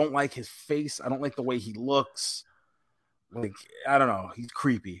 I just don't like his face. I don't like the way he looks. Like, I don't know. He's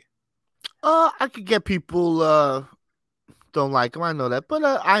creepy. I could get people don't like him. I know that. But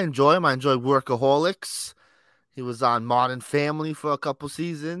I enjoy him. I enjoy Workaholics. He was on Modern Family for a couple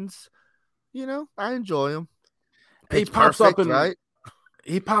seasons. You know, I enjoy him. He pops up in, right?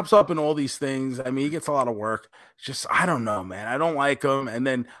 He pops up in all these things. I mean, he gets a lot of work. Just, I don't know, man. I don't like him. And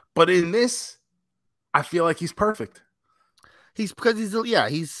then, but in this, I feel like he's perfect. He's a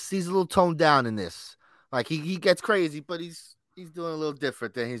little toned down in this. Like he gets crazy, but he's doing a little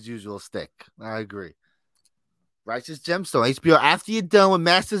different than his usual stick. I agree. Righteous Gemstone, HBO. After you're done with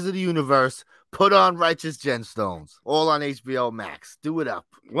Masters of the Universe, put on Righteous Gemstones. All on HBO Max. Do it up.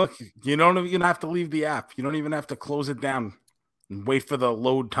 Look, you don't even have to leave the app. You don't even have to close it down and wait for the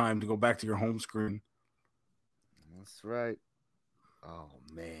load time to go back to your home screen. That's right. Oh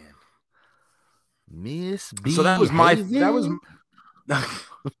man, Miss B. So that was my. That was.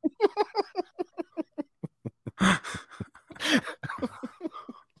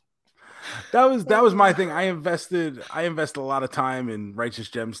 That was my thing. I invested a lot of time in Righteous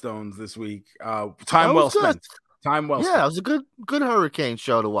Gemstones this week. Time well spent. Time well spent. Yeah, it was a good Hurricane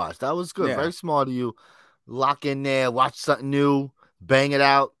show to watch. That was good. Yeah. Very smart of you. Lock in there, watch something new, bang it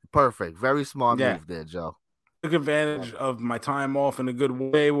out. Perfect. Very smart move there, Joe. Took advantage of my time off in a good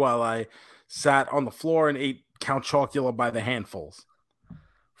way while I sat on the floor and ate Count Chocula by the handfuls.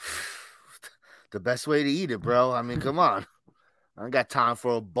 The best way to eat it, bro. I mean, come on. I ain't got time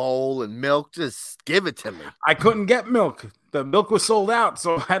for a bowl and milk. Just give it to me. I couldn't get milk. The milk was sold out,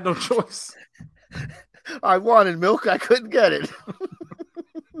 so I had no choice. I wanted milk. I couldn't get it.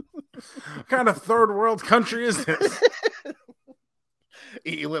 What kind of third world country is this?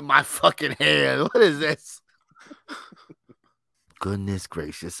 Eating with my fucking hand. What is this? Goodness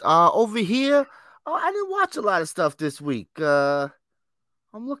gracious. Over here, I didn't watch a lot of stuff this week.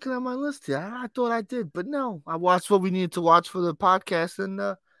 I'm looking at my list here. I thought I did, but no. I watched what we needed to watch for the podcast, and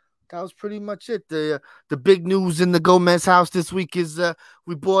that was pretty much it. The big news in the Gomez house this week is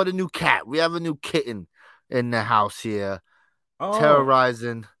we bought a new cat. We have a new kitten in the house here,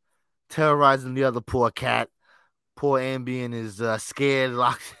 terrorizing the other poor cat. Poor Ambien is scared,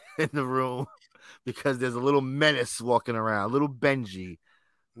 locked in the room because there's a little menace walking around, little Benji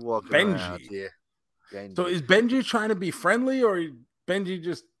walking around here. Benji. So is Benji trying to be friendly, or Benji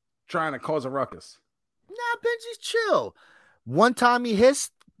just trying to cause a ruckus? Nah, Benji's chill. One time he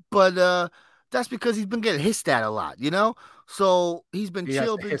hissed, but that's because he's been getting hissed at a lot, you know? So he's been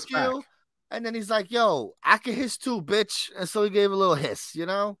chill. And then he's like, yo, I can hiss too, bitch. And so he gave a little hiss, you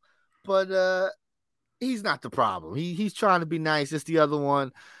know? But he's not the problem. He's trying to be nice. It's the other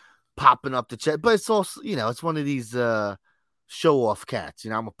one popping up the chest. But it's also, you know, it's one of these show-off cats.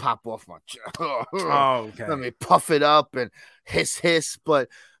 You know, I'm going to pop off my chest. Okay. Let me puff it up and hiss. But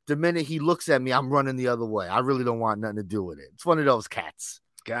the minute he looks at me, I'm running the other way. I really don't want nothing to do with it. It's one of those cats.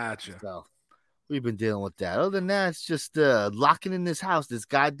 Gotcha. So we've been dealing with that. Other than that, it's just locking in this house, this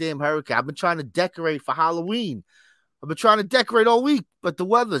goddamn hurricane. I've been trying to decorate for Halloween. I've been trying to decorate all week, but the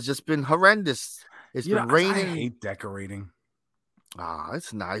weather's just been horrendous. It's been raining. I hate decorating.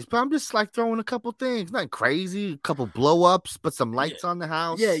 It's nice, but I'm just like throwing a couple things, not crazy, a couple blow ups, put some lights on the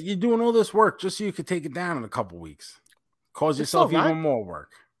house. Yeah, you're doing all this work just so you could take it down in a couple weeks. Cause yourself even more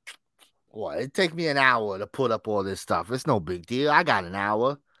work. Well, it'd take me an hour to put up all this stuff. It's no big deal. I got an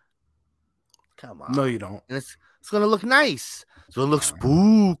hour. Come on. No, you don't. And it's gonna look nice. It's gonna look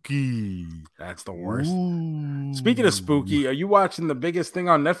spooky. That's the worst. Ooh. Speaking of spooky, are you watching the biggest thing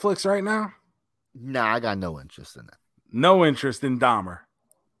on Netflix right now? Nah, I got no interest in it. No interest in Dahmer.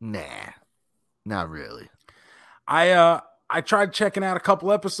 Nah, not really. I tried checking out a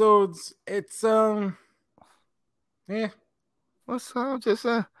couple episodes. It's What's just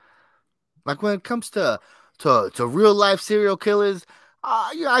like when it comes to real life serial killers.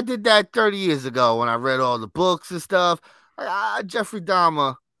 I did that 30 years ago when I read all the books and stuff. Jeffrey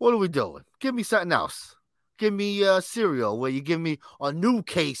Dahmer, what are we doing? Give me something else. Give me serial where you give me a new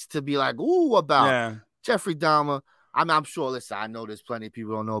case to be like, ooh, about Jeffrey Dahmer. I'm sure, listen, I know there's plenty of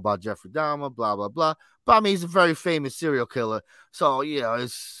people who don't know about Jeffrey Dahmer, blah, blah, blah. But I mean, he's a very famous serial killer. So, you know,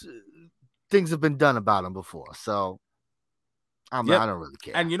 things have been done about him before. So I don't really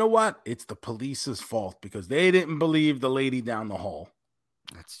care. And you know what? It's the police's fault because they didn't believe the lady down the hall.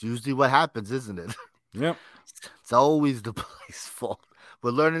 That's usually what happens, isn't it? Yep. It's always the police's fault.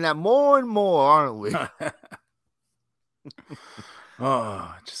 We're learning that more and more, aren't we?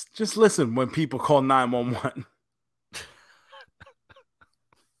 Just listen when people call 911.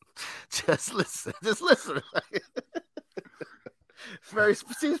 Just listen. Just listen.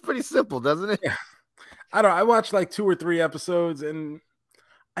 Seems pretty simple, doesn't it? Yeah. I watched like 2 or 3 episodes, and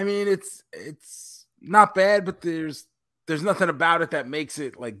I mean it's not bad, but there's nothing about it that makes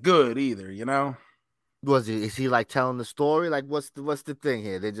it like good either, you know? Is he like telling the story? Like what's the thing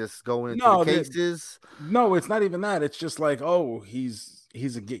here? They're just going into the cases? No, it's not even that. It's just like, oh, he's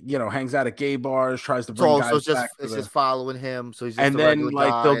hangs out at gay bars, tries to bring guys back. It's just following him. So he's just and then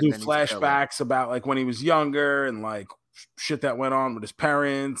like they'll do flashbacks about like when he was younger and like shit that went on with his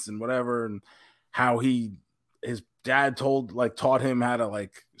parents and whatever, and how his dad taught him how to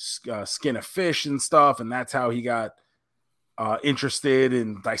like skin a fish and stuff, and that's how he got interested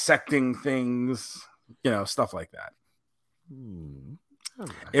in dissecting things, stuff like that.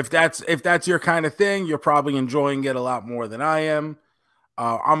 Okay. If that's your kind of thing, you're probably enjoying it a lot more than I am.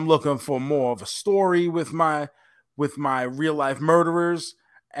 I'm looking for more of a story with my real life murderers,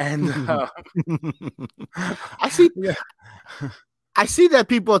 and I see. Yeah. I see that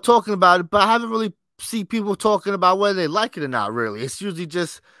people are talking about it, but I haven't really seen people talking about whether they like it or not. Really, it's usually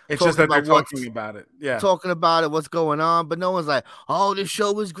just that they're talking about it. Yeah, talking about it, what's going on, but no one's like, "Oh, this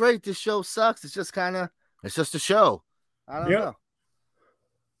show was great. This show sucks." It's just a show. I don't know.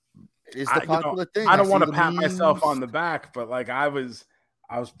 It's the popular thing. I don't want to pat myself on the back, but like I was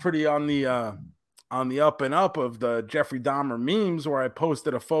pretty on the up and up of the Jeffrey Dahmer memes, where I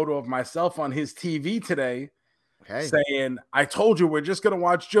posted a photo of myself on his TV today. Okay. Saying, I told you we're just going to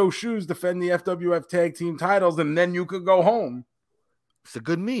watch Joe Shoes defend the FWF tag team titles, and then you could go home. It's a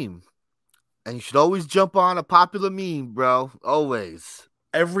good meme. And you should always jump on a popular meme, bro. Always.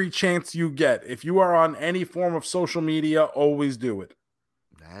 Every chance you get. If you are on any form of social media, always do it.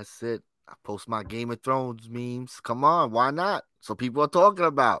 That's it. I post my Game of Thrones memes. Come on, why not? So people are talking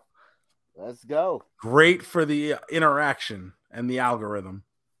about. Let's go. Great for the interaction and the algorithm.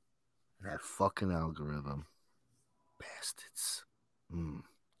 That fucking algorithm. Bastards. You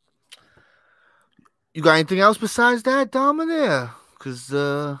got anything else besides that, Dominic? Because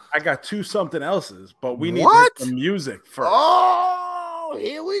I got 2 something else's, but we need some music first. Oh,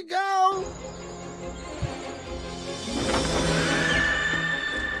 here we go.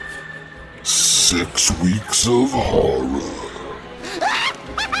 Six weeks of horror.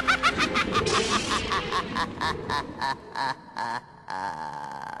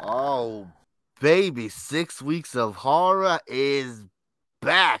 Oh, baby, 6 weeks of horror is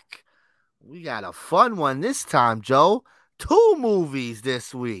back. We got a fun one this time, Joe. 2 movies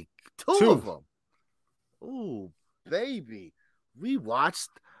this week. Two of them. Ooh, baby. We watched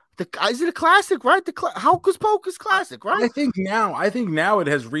is it a classic, right? The Hocus Pocus classic, right? I think now it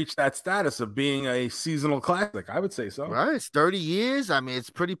has reached that status of being a seasonal classic. I would say so. Right. It's 30 years. I mean,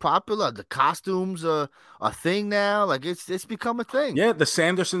 it's pretty popular. The costumes are a thing now. Like it's become a thing. Yeah, the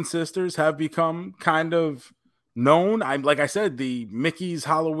Sanderson sisters have become kind of known. Like I said, the Mickey's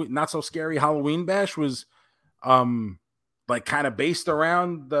Halloween, Not So Scary Halloween Bash was like kind of based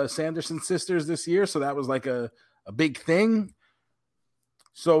around the Sanderson sisters this year. So that was like a big thing.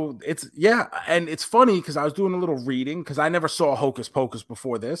 So and it's funny because I was doing a little reading because I never saw Hocus Pocus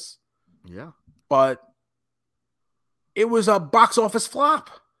before this. Yeah. But it was a box office flop.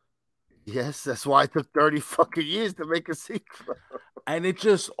 Yes, that's why it took 30 fucking years to make a sequel. And it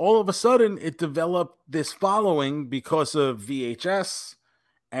just, all of a sudden, it developed this following because of VHS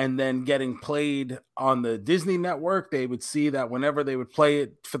and then getting played on the Disney network. They would see that whenever they would play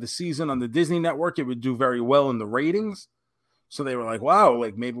it for the season on the Disney network, it would do very well in the ratings. So they were like, wow,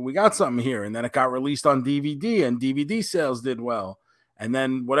 like maybe we got something here. And then it got released on DVD and DVD sales did well. And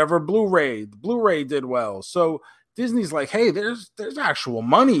then whatever Blu-ray did well. So Disney's like, hey, there's actual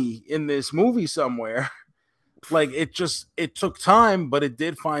money in this movie somewhere. Like it took time, but it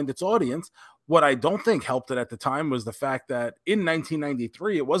did find its audience. What I don't think helped it at the time was the fact that in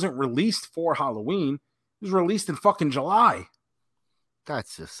 1993, it wasn't released for Halloween. It was released in fucking July.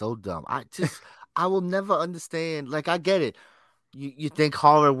 That's just so dumb. I will never understand. Like, I get it. You think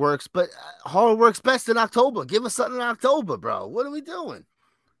horror works, but horror works best in October. Give us something in October, bro. What are we doing?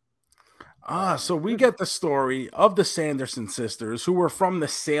 So we get the story of the Sanderson sisters, who were from the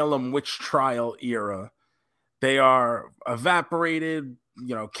Salem witch trial era. They are evaporated,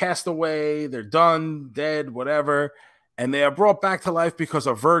 cast away. They're done, dead, whatever. And they are brought back to life because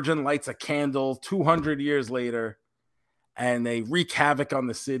a virgin lights a candle 200 years later. And they wreak havoc on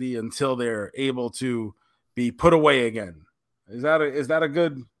the city until they're able to be put away again. Is that a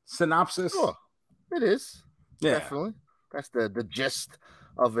good synopsis? Sure. It is. Yeah. Definitely. That's the gist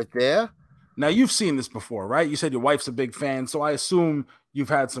of it there. Now, you've seen this before, right? You said your wife's a big fan, so I assume you've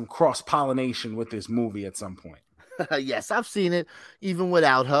had some cross-pollination with this movie at some point. Yes, I've seen it even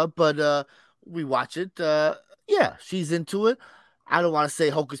without her, but we watch it. Yeah, she's into it. I don't want to say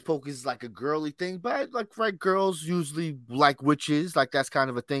Hocus Pocus is like a girly thing, but like right, girls usually like witches, like that's kind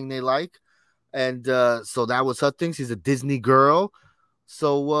of a thing they like. And so that was her thing. She's a Disney girl.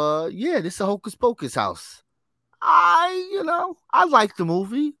 So yeah, this is a Hocus Pocus house. I like the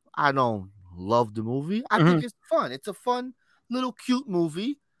movie. I don't love the movie. I think it's fun. It's a fun little cute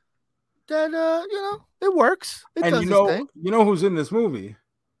movie that it works. It and does its thing. You know who's in this movie?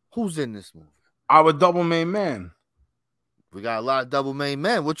 Who's in this movie? Our double main man. We got a lot of double main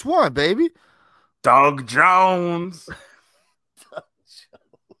men. Which one, baby? Doug Jones.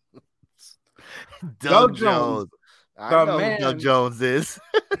 Doug Jones. I know who Doug Jones is.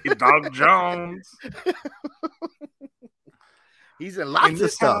 Doug Jones. He's in lots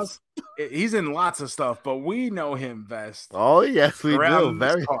of stuff. He's in lots of stuff, but we know him best. Oh, yes, we do.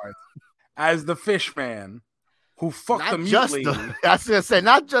 Very hard. As the fish man who fucked the mute lady. I was going to say,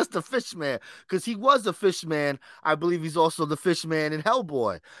 not just the fish man, because he was a fish man. I believe he's also the fish man in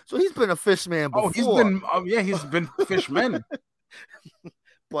Hellboy. So he's been a fish man before. He's been fishman.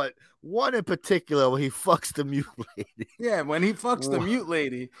 But one in particular where he fucks the mute lady. Yeah, when he fucks the mute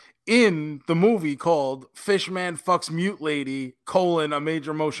lady in the movie called Fishman Fucks Mute Lady, a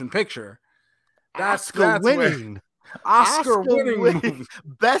major motion picture. Oscar winning movie.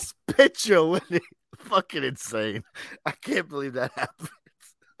 Best picture winning. Fucking insane. I can't believe that happened.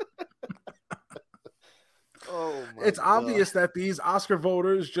 It's obvious that these Oscar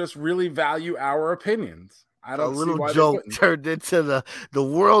voters just really value our opinions. I don't see why. A little joke turned into the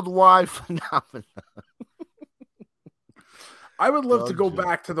worldwide phenomenon. I would love to go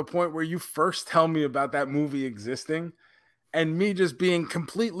back to the point where you first tell me about that movie existing and me just being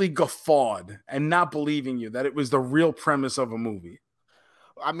completely guffawed and not believing you that it was the real premise of a movie.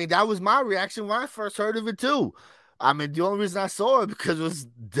 I mean, that was my reaction when I first heard of it too. I mean, the only reason I saw it because it was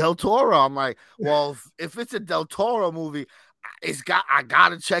Del Toro. I'm like, well, if it's a Del Toro movie, I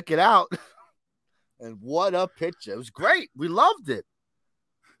gotta check it out. And what a picture. It was great. We loved it.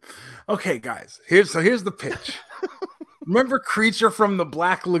 Okay, guys. Here's the pitch. Remember Creature from the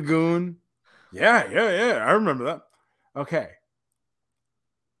Black Lagoon? Yeah. I remember that. Okay.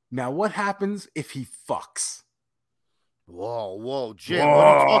 Now, what happens if he fucks? Whoa, Jim. What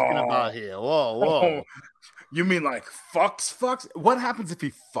are you talking about here? Whoa. You mean like fucks? What happens if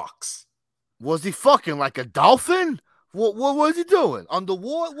he fucks? Was he fucking like a dolphin? What was he doing?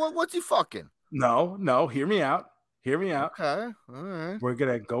 Underwater? What's he fucking? No. Hear me out. Okay. All right. We're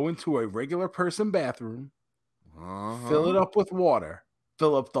going to go into a regular person bathroom, fill it up with water,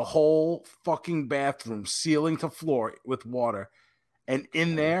 fill up the whole fucking bathroom, ceiling to floor with water. And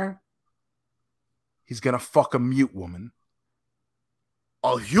in there, he's going to fuck a mute woman.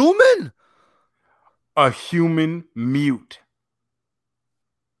 A human? A human mute.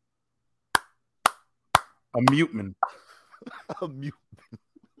 A muteman. A mute.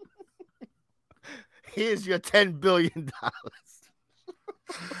 Here's your $10 billion.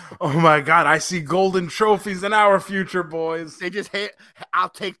 Oh my God, I see golden trophies in our future, boys. They just I'll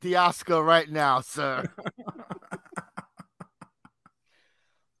take the Oscar right now, sir.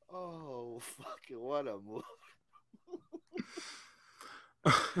 Oh, fucking what a move.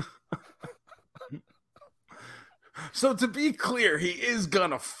 So to be clear, he is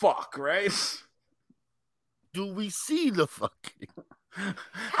gonna fuck, right? Do we see the fucking?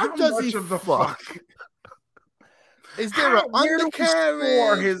 How does he fuck? Is there an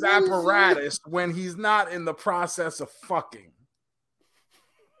undercarriage for his apparatus when he's not in the process of fucking?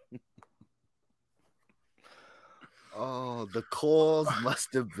 Oh, the calls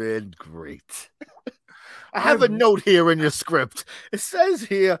must have been great. I have a note here in your script. It says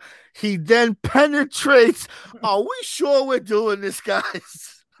here, he then penetrates. Are we sure we're doing this,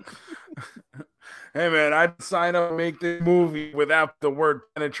 guys? Hey, man, I'd sign up and make this movie without the word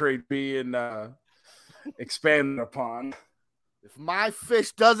penetrate being expanded upon. If my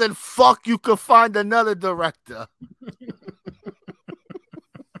fish doesn't fuck, you can find another director.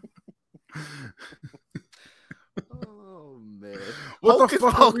 Oh, man. What Hocus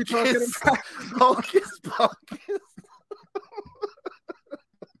the fuck Pocus. Are we talking about? Hocus Pocus.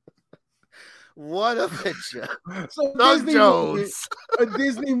 What a picture. So Doug Jones. A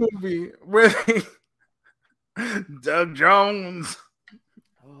Disney movie where Doug Jones.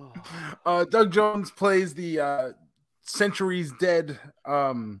 Doug Jones plays the centuries dead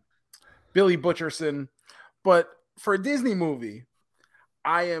Billy Butcherson. But for a Disney movie,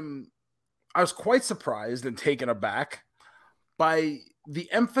 I was quite surprised and taken aback by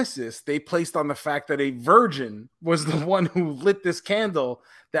the emphasis they placed on the fact that a virgin was the one who lit this candle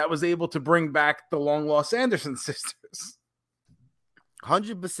that was able to bring back the long lost Anderson sisters.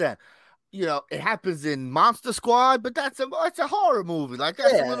 100%. You know, it happens in Monster Squad, but it's a horror movie. Like,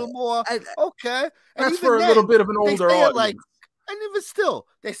 that's a little more okay. And that's for a little bit of an older audience. Like, and even still,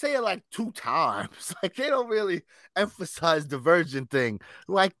 they say it like 2 times. Like, they don't really emphasize the virgin thing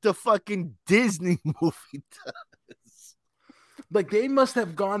like the fucking Disney movie does. Like, they must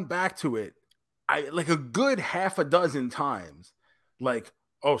have gone back to it like a good half a dozen times. Like,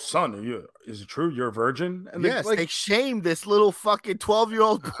 oh, son, is it true you're a virgin? And they shamed this little fucking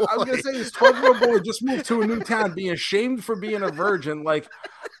 12-year-old boy. I was going to say, this 12-year-old boy just moved to a new town being shamed for being a virgin. Like,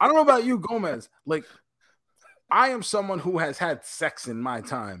 I don't know about you, Gomez. Like, I am someone who has had sex in my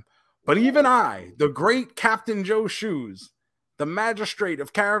time. But even I, the great Captain Joe Shoes, the magistrate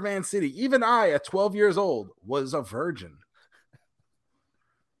of Caravan City, even I, at 12 years old, was a virgin.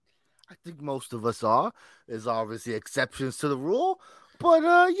 I think most of us are. There's obviously exceptions to the rule. But,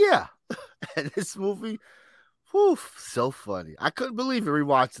 yeah. And this movie, so funny. I couldn't believe it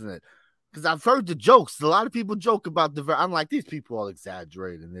rewatching it. Because I've heard the jokes. A lot of people joke about the I'm like, these people are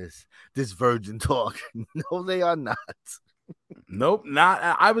exaggerating this virgin talk. No, they are not. Nope,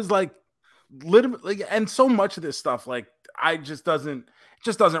 not. I was like, literally, and so much of this stuff, like,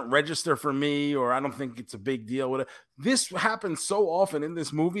 doesn't register for me, or I don't think it's a big deal with it. This happens so often in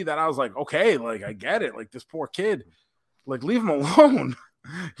this movie that I was like, okay, like, I get it. Like, this poor kid, like, leave him alone.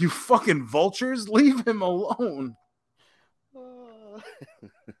 You fucking vultures, leave him alone.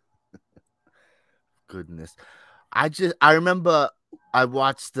 Goodness. I remember I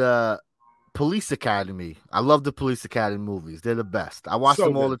watched the Police Academy. I love the Police Academy movies. They're the best. I watched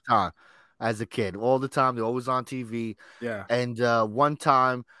them all the time as a kid. All the time. They're always on TV. Yeah. And one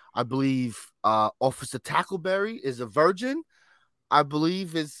time, I believe Officer Tackleberry is a virgin. I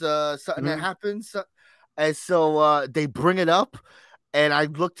believe is something that happens. And so they bring it up. And I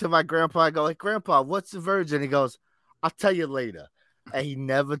look to my grandpa. I go, like, Grandpa, what's a virgin? He goes, I'll tell you later. And he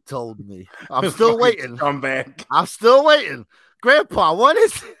never told me. I'm still waiting. Come back. I'm still waiting. Grandpa, what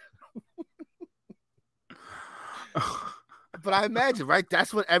is it? But I imagine, right?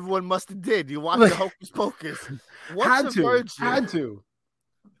 That's what everyone must have did. You watch the Hocus Pocus. What's a virgin? Had to.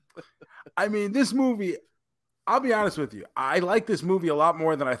 I mean, this movie, I'll be honest with you. I like this movie a lot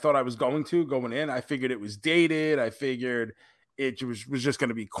more than I thought I was going in. I figured it was dated. I figured it was just going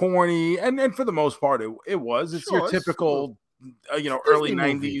to be corny. And for the most part, it was. It's your typical... early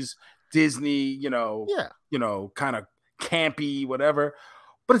 90s Disney, kind of campy, whatever,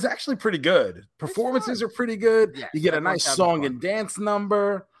 but it's actually pretty good. Performances are pretty good. Yes, you get a nice song and dance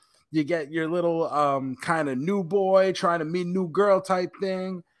number. You get your little kind of new boy trying to meet new girl type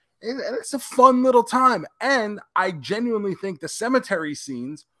thing. And it's a fun little time. And I genuinely think the cemetery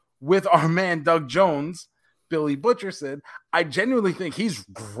scenes with our man Doug Jones, Billy Butcher said, I genuinely think he's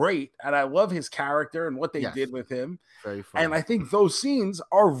great, and I love his character and what they did with him. Very fun. And I think those scenes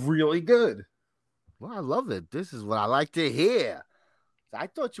are really good. Well, I love it. This is what I like to hear. I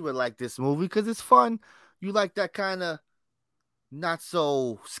thought you would like this movie because it's fun. You like that kind of not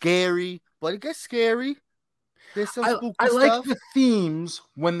so scary, but it gets scary. There's some spooky I like stuff. the themes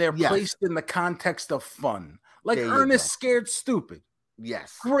when they're placed in the context of fun. Like Ernest Scared Stupid.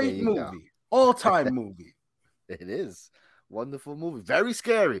 Yes. Great movie. All-time movie. It is. Wonderful movie. Very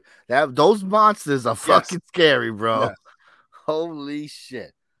scary. Those monsters are fucking scary, bro. Yes. Holy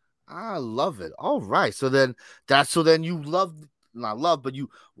shit. I love it. All right. So then you but you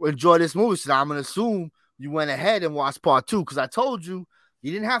enjoy this movie. So now I'm going to assume you went ahead and watched part 2 because I told you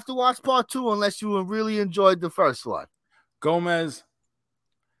didn't have to watch part 2 unless you really enjoyed the first one. Gomez,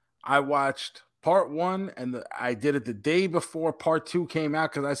 I watched part 1 and I did it the day before part 2 came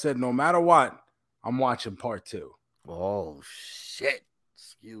out because I said no matter what, I'm watching part 2. Oh, shit.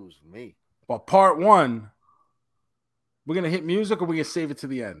 Excuse me. But part 1, we're going to hit music or we're going to save it to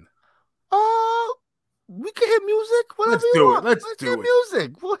the end? We can hit music. Whatever Let's do it. Let's do hit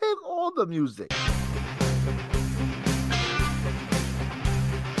music. We'll hit all the music.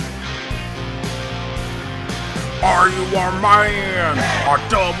 Are you a man? A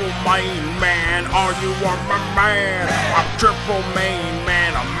double main man? Are you a man? A triple main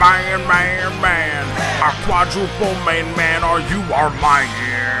man? A man? A quadruple main man? Are you our man?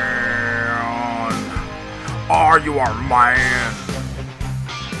 Are you our man?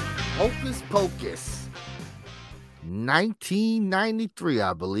 Hocus Pocus. 1993,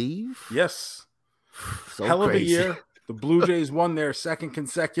 I believe. Yes. So hell crazy. of a year. The Blue Jays won their second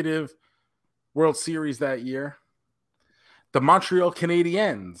consecutive World Series that year. the Montreal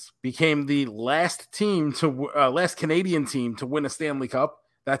Canadiens became the last Canadian team to win a Stanley Cup.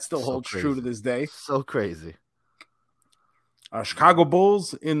 That still holds true to this day. So crazy. Chicago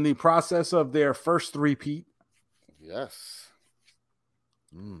Bulls in the process of their first three-peat. Yes.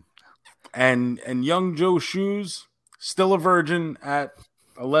 And young Joe Shoes, still a virgin at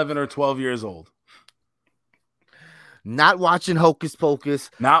 11 or 12 years old. Not watching Hocus Pocus.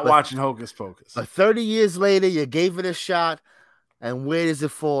 Not watching Hocus Pocus. But 30 years later, you gave it a shot. And where does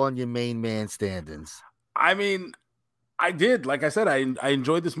it fall on your main man standings? I mean, I did. Like I said, I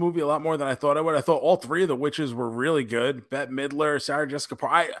enjoyed this movie a lot more than I thought I would. I thought all three of the witches were really good. Bette Midler, Sarah Jessica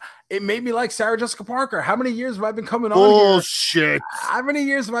Parker. It made me like Sarah Jessica Parker. How many years have I been coming on Bullshit. How many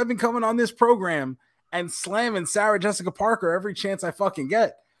years have I been coming on this program and slamming Sarah Jessica Parker every chance I fucking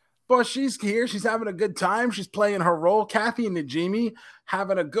get? But she's here. She's having a good time. She's playing her role. Kathy and Najimy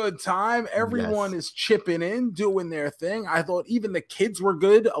having a good time. Everyone is chipping in, doing their thing. I thought even the kids were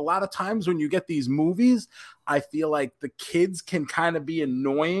good. A lot of times when you get these movies, I feel like the kids can kind of be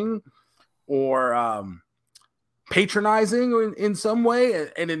annoying or patronizing in some way.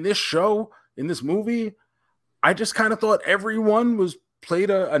 And in this show, in this movie, I just kind of thought everyone played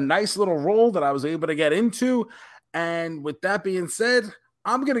a nice little role that I was able to get into. And with that being said,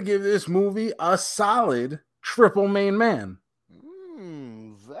 I'm going to give this movie a solid triple main man.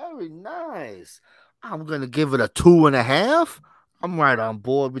 Very nice. I'm going to give it a 2.5. I'm right on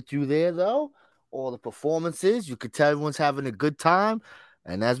board with you there, though. All the performances, you could tell everyone's having a good time.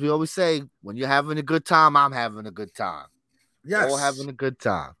 And as we always say, when you're having a good time, I'm having a good time. Yes. All having a good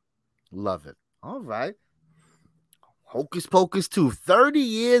time. Love it. All right. Hocus Pocus 2, 30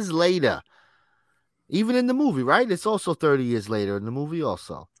 years later. Even in the movie, right? It's also 30 years later in the movie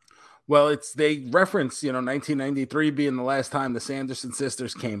also. Well, they reference, 1993 being the last time the Sanderson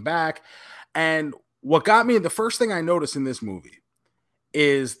sisters came back. And what got me, the first thing I noticed in this movie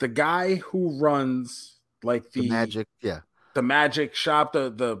is the guy who runs like the magic shop,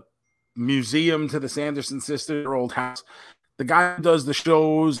 the museum to the Sanderson sisters, their old house. The guy who does the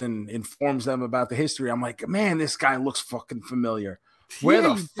shows and informs them about the history. I'm like, man, this guy looks fucking familiar. Where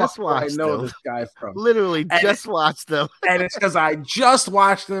the fuck do I know this guy from? Literally just watched them. And it's because I just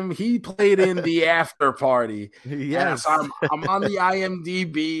watched him. He played in The After Party. Yes. So I'm on the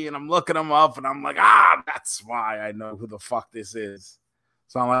IMDb and I'm looking him up and I'm like, that's why I know who the fuck this is.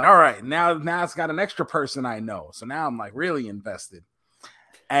 So I'm like, all right, now it's got an extra person I know. So now I'm like really invested.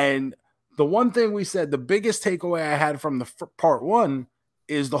 And the one thing we said, the biggest takeaway I had from the part one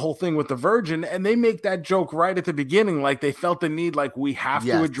is the whole thing with the virgin, and they make that joke right at the beginning, like they felt the need, like we have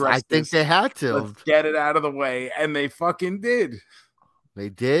to address I think they had to. Let's get it out of the way, and they fucking did. They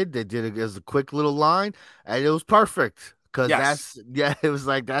did it as a quick little line, and it was perfect because it was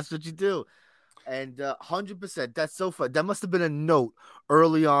like that's what you do, and 100%. That's so fun. That must have been a note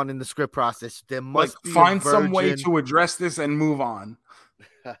early on in the script process. There must find some way to address this and move on.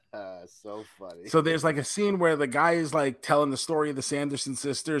 So funny. So there's like a scene where the guy is like telling the story of the Sanderson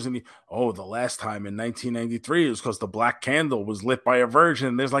sisters, and the last time in 1993 was because the black candle was lit by a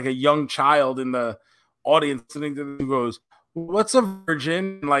virgin. There's like a young child in the audience sitting there who goes, "What's a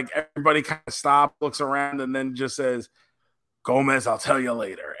virgin?" And like everybody kind of stops, looks around, and then just says, "Gomez, I'll tell you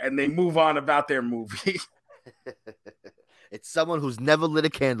later," and they move on about their movie. It's someone who's never lit a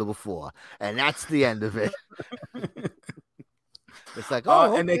candle before, and that's the end of it. It's like,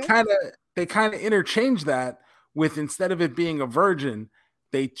 and they kind of interchange that with, instead of it being a virgin,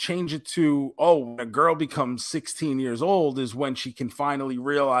 they change it to, when a girl becomes 16 years old is when she can finally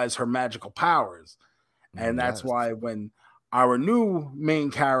realize her magical powers. And that's why when our new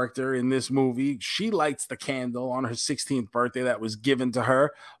main character in this movie, she lights the candle on her 16th birthday that was given to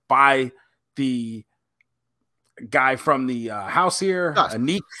her by the guy from the house here,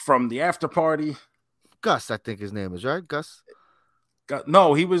 Anik from the after party. Gus, I think his name is, right? Gus?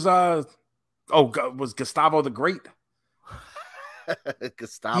 No, he was was Gustavo the Great.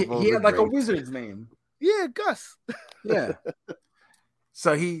 Gustavo. He had like a wizard's name. Yeah, Gus. Yeah.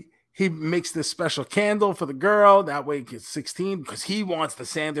 So he makes this special candle for the girl. That way he gets 16 because he wants the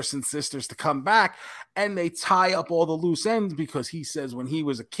Sanderson sisters to come back, and they tie up all the loose ends because he says when he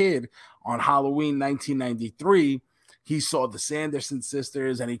was a kid on Halloween 1993, he saw the Sanderson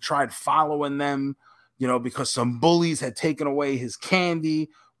sisters and he tried following them, because some bullies had taken away his candy,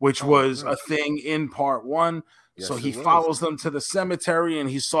 which was a thing in part one. Yes, so he follows them to the cemetery and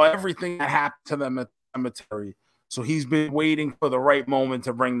he saw everything that happened to them at the cemetery. So he's been waiting for the right moment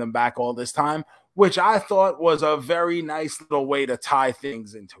to bring them back all this time, which I thought was a very nice little way to tie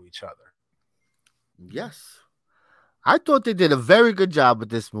things into each other. Yes. I thought they did a very good job with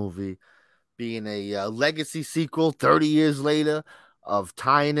this movie being a legacy sequel 30 years later of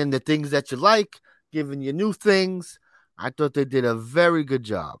tying in the things that you like, giving you new things. I thought they did a very good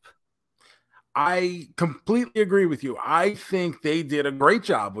job. I completely agree with you. I think they did a great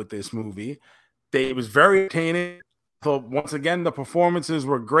job with this movie. It was very entertaining. So once again, the performances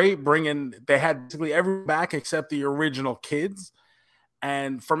were great. They had basically everyone back except the original kids.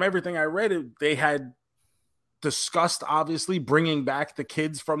 And from everything I read, they had discussed, obviously, bringing back the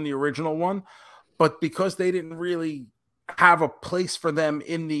kids from the original one. But because they didn't really have a place for them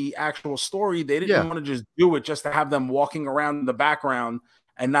in the actual story, they didn't want to just do it just to have them walking around in the background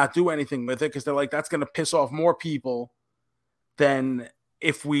and not do anything with it, because they're like, that's going to piss off more people than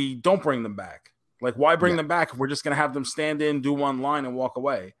if we don't bring them back. Like, why bring them back if we're just going to have them stand in, do one line, and walk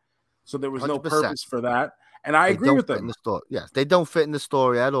away? So there was 100%. No purpose for that. And I agree with them. Yes, they don't fit in the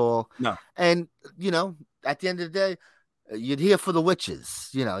story at all. No. And, at the end of the day, you're here for the witches.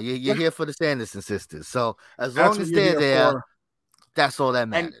 You're here for the Sanderson sisters. So as long as they're there, that's all that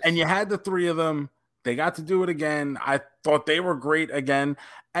matters. And you had the three of them. They got to do it again. I thought they were great again.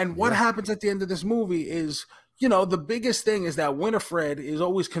 And what happens at the end of this movie is, the biggest thing is that Winifred is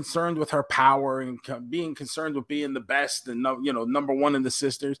always concerned with her power and being concerned with being the best and, number one in the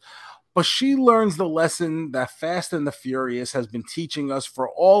sisters. But she learns the lesson that Fast and the Furious has been teaching us for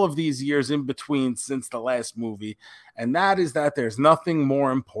all of these years in between since the last movie. And that is that there's nothing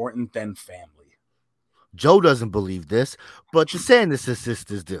more important than family. Joe doesn't believe this, but the Sanderson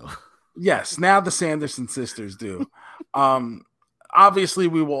sisters do. Yes, now the Sanderson sisters do. Obviously,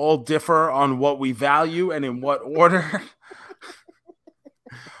 we will all differ on what we value and in what order.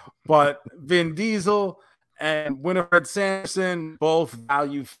 But Vin Diesel and Winifred Sanderson both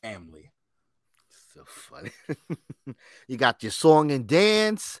value family. So funny. You got your song and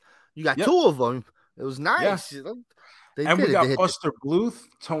dance. You got two of them. It was nice. Yeah. And we got Buster Bluth,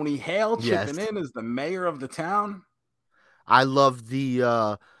 Tony Hale chipping in as the mayor of the town. I love the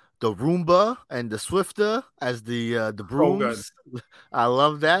Roomba and the Swifter as the brooms. I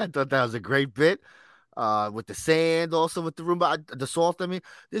love that. I thought that was a great bit. With the sand, also with the Roomba, the salt. I mean,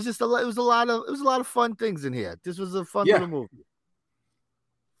 there's just it was a lot of fun things in here. This was a fun little movie.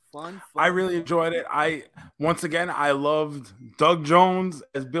 Fun. I really enjoyed it. I loved Doug Jones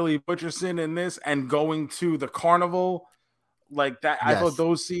as Billy Butcherson in this, and going to the carnival like that. Yes. I thought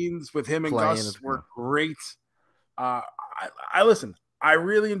those scenes with him and Gus were great. I listen. I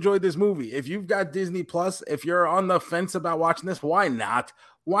really enjoyed this movie. If you've got Disney Plus, if you're on the fence about watching this, why not?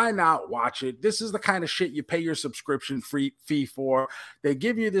 Why not watch it? This is the kind of shit you pay your subscription fee for. They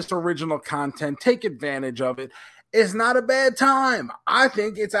give you this original content. Take advantage of it. It's not a bad time. I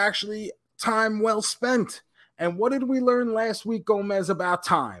think it's actually time well spent. And what did we learn last week, Gomez, about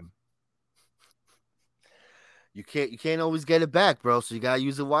time? You can't always get it back, bro. So you gotta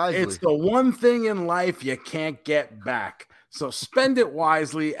use it wisely. It's the one thing in life you can't get back. So spend it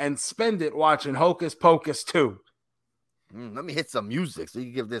wisely and spend it watching Hocus Pocus 2. Let me hit some music so you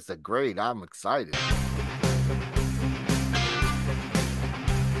can give this a grade. I'm excited.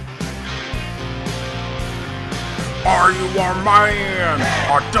 Are you a man?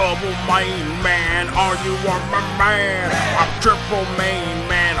 A double main man? Are you a man? A triple main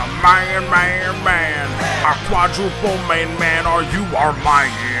man? A man? A quadruple main man? Are you our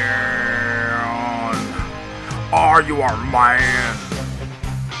man? Are you our man?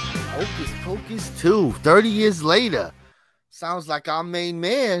 Hocus Pocus 2, 30 years later. Sounds like our main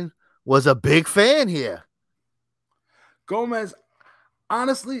man was a big fan here. Gomez,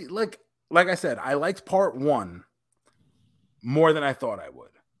 honestly, like I said, I liked part 1 more than I thought I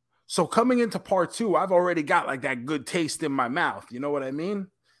would. So coming into part 2, I've already got like that good taste in my mouth. You know what I mean?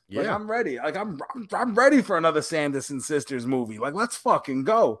 Yeah. Like I'm ready. Like I'm ready for another Sanderson Sisters movie. Like, let's fucking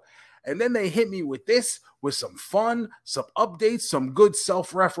go. And then they hit me with this, with some fun, some updates, some good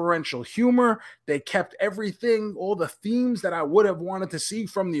self-referential humor. They kept everything, all the themes that I would have wanted to see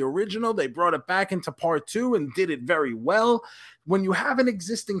from the original. They brought it back into part 2 and did it very well. When you have an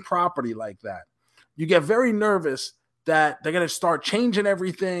existing property like that, you get very nervous that they're going to start changing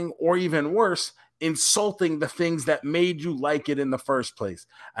everything, or even worse, insulting the things that made you like it in the first place.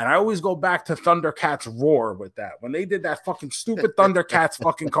 And I always go back to Thundercats Roar with that. When they did that fucking stupid Thundercats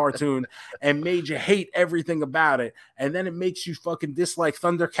fucking cartoon and made you hate everything about it, and then it makes you fucking dislike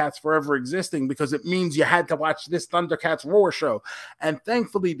Thundercats forever existing because it means you had to watch this Thundercats Roar show. And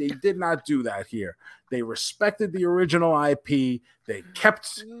thankfully, they did not do that here. They respected the original IP. They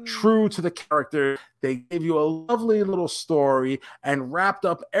kept true to the character. They gave you a lovely little story and wrapped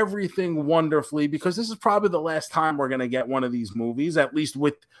up everything wonderfully, because this is probably the last time we're going to get one of these movies, at least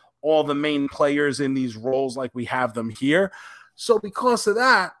with all the main players in these roles like we have them here. So because of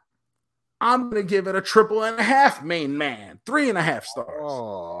that, I'm going to give it a 3.5, main man. 3.5 stars.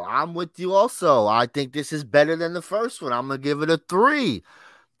 Oh, I'm with you also. I think this is better than the first one. I'm going to give it a 3.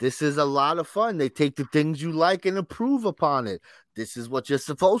 This is a lot of fun. They take the things you like and improve upon it. This is what you're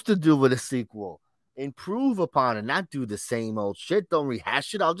supposed to do with a sequel. Improve upon it, not do the same old shit. Don't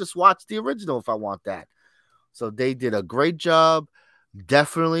rehash it. I'll just watch the original if I want that. So they did a great job.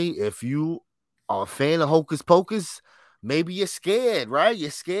 Definitely, if you are a fan of Hocus Pocus, maybe you're scared, right?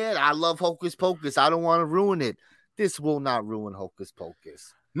 You're scared. I love Hocus Pocus. I don't want to ruin it. This will not ruin Hocus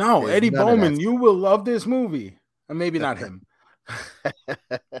Pocus. No, Eddie Bowman, you will love this movie. And maybe not him.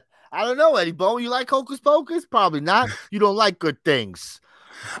 I don't know, Eddie Bowman. You like Hocus Pocus? Probably not. You don't like good things.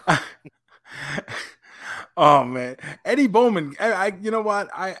 Oh man, Eddie Bowman. You know what?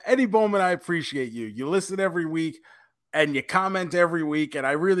 Eddie Bowman, I appreciate you. You listen every week and you comment every week, and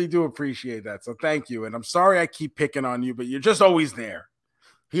I really do appreciate that. So thank you. And I'm sorry I keep picking on you, but you're just always there.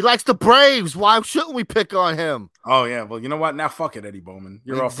 He likes the Braves. Why shouldn't we pick on him? Oh yeah. Well, you know what? Now fuck it, Eddie Bowman.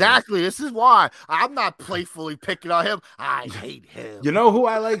 You're exactly. This is why I'm not playfully picking on him. I hate him. You know who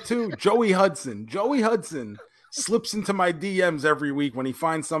I like too? Joey Hudson. Joey Hudson slips into my DMs every week when he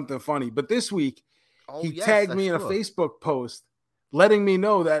finds something funny. But this week, he tagged me in a Facebook post letting me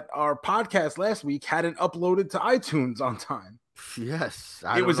know that our podcast last week hadn't uploaded to iTunes on time. Yes.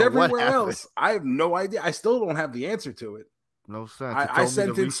 It was everywhere else. I have no idea. I still don't have the answer to it. No sense. I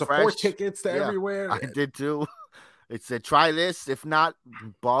sent in support tickets to everywhere. I did too. It said, try this. If not,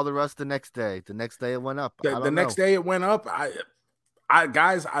 bother us the next day. The next day it went up. The next day it went up.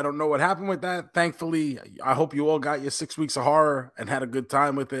 Guys, I don't know what happened with that. Thankfully, I hope you all got your 6 weeks of horror and had a good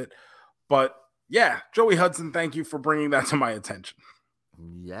time with it. But yeah, Joey Hudson, thank you for bringing that to my attention.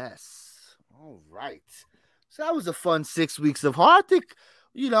 Yes. All right. So that was a fun 6 weeks of horror. I think,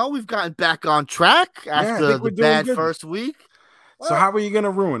 we've gotten back on track after the bad first week. Well, so how are you going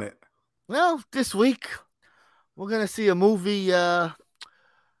to ruin it? Well, this week, we're going to see a movie. We're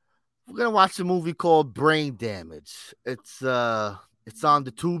going to watch a movie called Brain Damage. It's on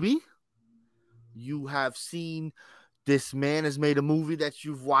the Tubi. You have seen this man has made a movie that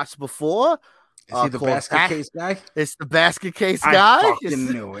you've watched before. Is he the basket case guy? It's the basket case guy. I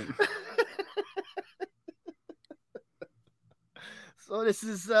fucking knew it. So this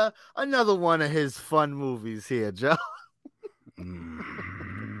is another one of his fun movies here, Joe.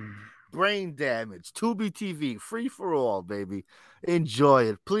 Brain Damage, Tubi TV, free for all, baby. Enjoy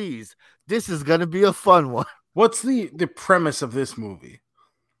it, please. This is gonna be a fun one. What's the premise of this movie?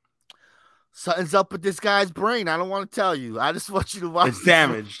 Something's up with this guy's brain. I don't want to tell you. I just want you to watch. It's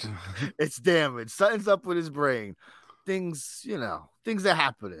damaged. It's damaged. Something's up with his brain. Things are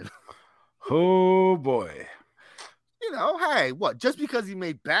happening. Oh boy. Hey, what? Just because he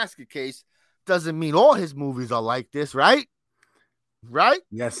made Basket Case doesn't mean all his movies are like this, right? Right?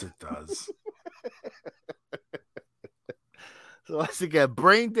 Yes, it does. So once again,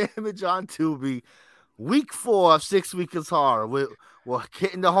 Brain Damage on Tubi. Week 4 of 6 Weeks Horror. We're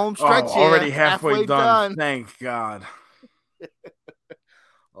hitting the home stretch here. Already halfway done. Thank God.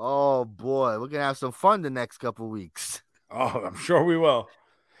 Oh, boy. We're going to have some fun the next couple weeks. Oh, I'm sure we will.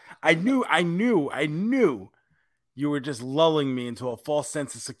 I knew you were just lulling me into a false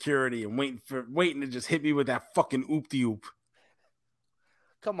sense of security and waiting to just hit me with that fucking oop-de-oop.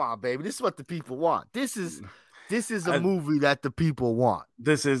 Come on, baby. This is what the people want. This is a movie that the people want.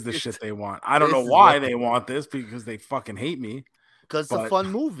 This is the shit they want. I don't know why they want this, because they fucking hate me. Because it's a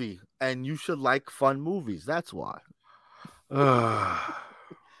fun movie, and you should like fun movies. That's why.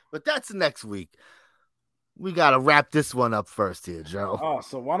 But that's next week. We got to wrap this one up first here, Joe. Oh,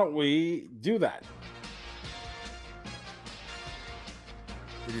 so why don't we do that?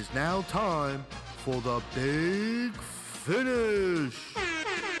 It is now time for the big finish.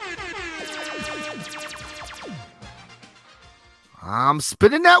 I'm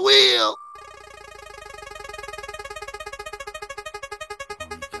spinning that wheel.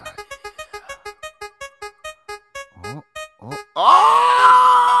 Oh,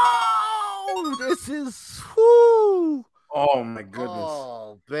 this is whoo. Oh my goodness.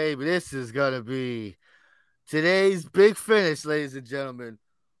 Oh, baby, this is gonna be today's big finish, ladies and gentlemen.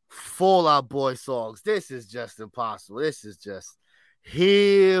 Fall Out Boy songs. This is just impossible. This is just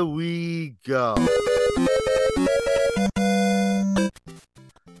here we go.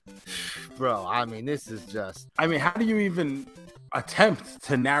 Bro, I mean, this is just... I mean, how do you even attempt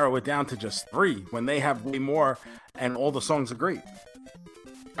to narrow it down to just 3 when they have way more and all the songs are great?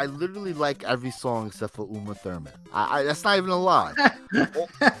 I literally like every song except for Uma Thurman. That's not even a lie.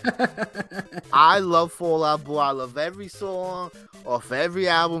 I love Fall Out Boy. I love every song off every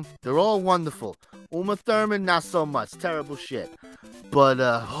album. They're all wonderful. Uma Thurman, not so much. Terrible shit. But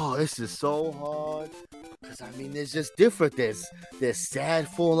this is so hard. Because I mean, there's just different. There's sad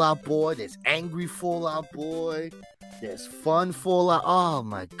Fall Out Boy. There's angry Fall Out Boy. There's fun Fall Out. Oh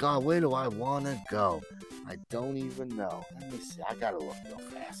my God, where do I want to go? I don't even know. Let me see. I gotta look real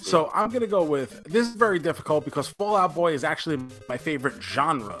fast. So I'm gonna go with this is very difficult because Fall Out Boy is actually my favorite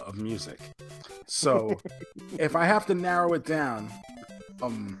genre of music. So if I have to narrow it down,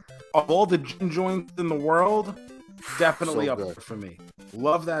 of all the gin joints in the world, definitely So up good. there for me.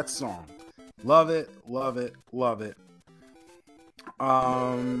 Love that song. Love it, love it, love it.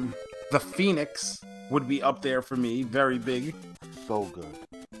 The Phoenix would be up there for me. Very big. So good.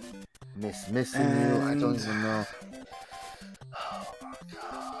 Missing you. I don't even know. Oh my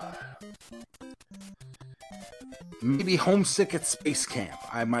God. Maybe Homesick at Space Camp,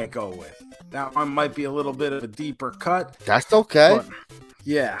 I might go with. That one might be a little bit of a deeper cut. That's okay. But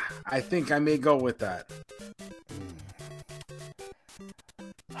yeah, I think I may go with that.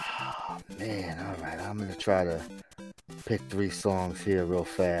 Oh, man, all right. I'm gonna try to pick 3 songs here real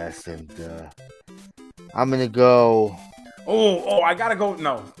fast, and I'm gonna go. Oh, I gotta go.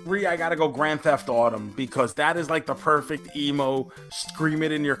 No, 3. I gotta go Grand Theft Autumn because that is like the perfect emo scream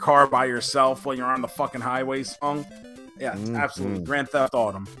it in your car by yourself while you're on the fucking highway song. Yeah, absolutely. Grand Theft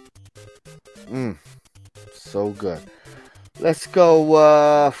Autumn. So good. Let's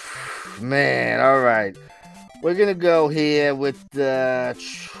go. Man, all right. We're gonna go here with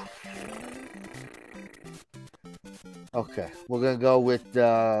okay, we're gonna go with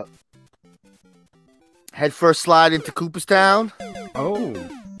Head First Slide into Cooperstown. Oh,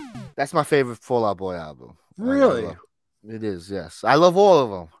 That's my favorite Fall Out Boy album. really? It is, yes. I love all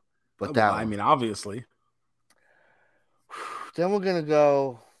of them, but that I one. mean, obviously. Then we're gonna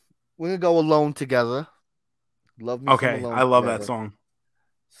go Alone Together. Love me. Okay, some Alone I love Together. that song.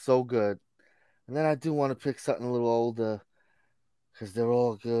 So good. And then I do want to pick something a little older because they're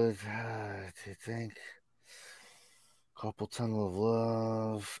all good. To think. Carpal Tunnel of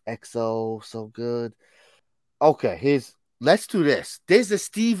Love, XO, so good. Okay, let's do this. There's a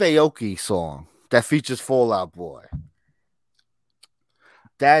Steve Aoki song that features Fall Out Boy.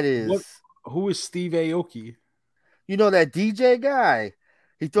 That is, Who is Steve Aoki? you know that DJ guy?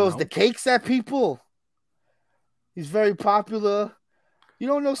 He throws No. the cakes at people. He's very popular. You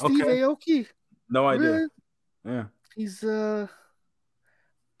don't know Steve Okay. Aoki? No idea. Really? Yeah. He's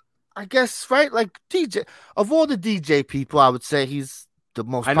I guess, right? Like DJ of all the DJ people, I would say he's the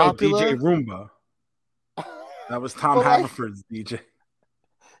most I know popular. DJ Roomba. That was Tom Well, Haverford's DJ.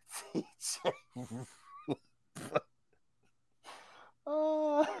 DJ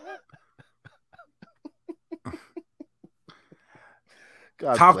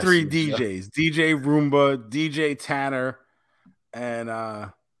God Top bless 3 you, Joe. DJs: DJ Roomba, DJ Tanner, and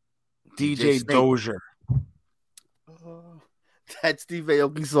DJ Snake. Dozier. That Steve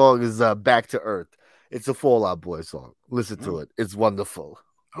Aoki song is Back to Earth. It's a Fall Out Boy song. Listen to it. It's wonderful.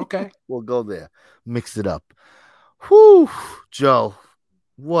 Okay. We'll go there. Mix it up. Whew, Joe.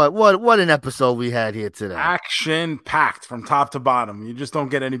 What an episode we had here today. Action packed from top to bottom. You just don't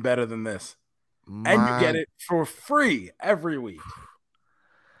get any better than this. And you get it for free every week.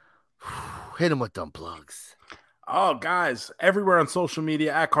 Hit him with them plugs. Oh, guys, everywhere on social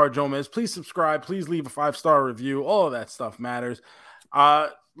media at Carjomez. Please subscribe. Please leave a 5-star review. All of that stuff matters.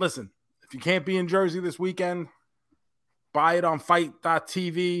 Listen, if you can't be in Jersey this weekend, buy it on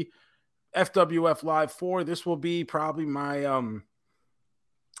fight.tv. FWF Live 4. This will be probably my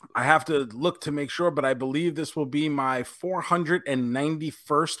I have to look to make sure, but I believe this will be my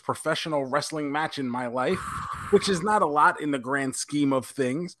 491st professional wrestling match in my life, which is not a lot in the grand scheme of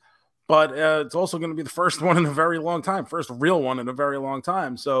things. But it's also going to be the first one in a very long time, first real one in a very long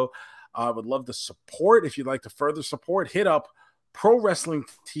time. So I would love to support. If you'd like to further support, hit up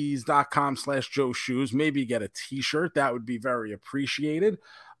prowrestlingtees.com/Joe Shoes. Maybe get a t-shirt. That would be very appreciated.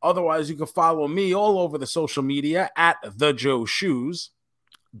 Otherwise, you can follow me all over the social media at The Joe Shoes.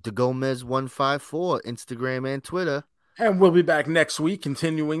 The Gomez 154, Instagram and Twitter. And we'll be back next week,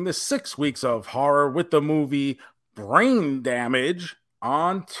 continuing the 6 weeks of horror with the movie Brain Damage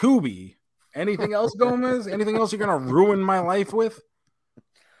on Tubi. Anything else, Gomez? Anything else you're going to ruin my life with?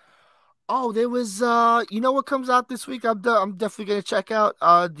 Oh, there was you know what comes out this week? I'm definitely going to check out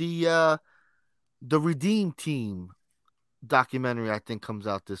the Redeem Team documentary. I think comes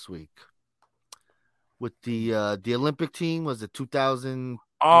out this week with the Olympic team. Was it 2000?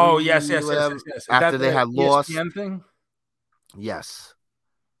 Oh, yes. After they had lost. ESPN thing? Yes.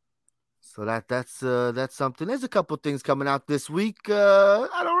 So that's something. There's a couple things coming out this week.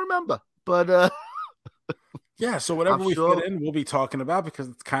 I don't remember, but Yeah, so whatever we fit in, we'll be talking about because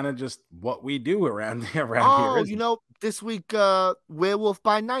it's kind of just what we do around here. Oh, this week, Werewolf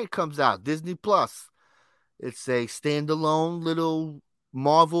by Night comes out, Disney Plus. It's a standalone little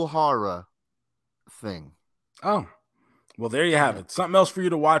Marvel horror thing. Oh, well, there you have it. Something else for you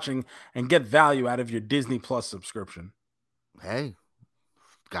to watch and get value out of your Disney Plus subscription. Hey,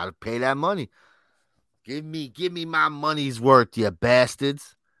 gotta pay that money. Give me my money's worth, you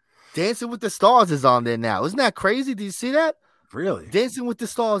bastards. Dancing with the Stars is on there now. Isn't that crazy? Did you see that? Really? Dancing with the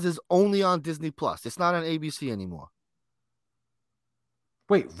Stars is only on Disney Plus. It's not on ABC anymore.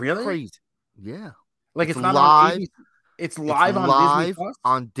 Wait, really? Crazy. Yeah. Like it's not live. On ABC. It's live on Disney Plus?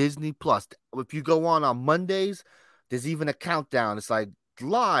 On Disney Plus. If you go on Mondays, there's even a countdown. It's like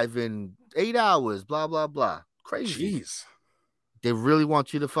live in 8 hours, blah, blah, blah. Crazy. Jeez. They really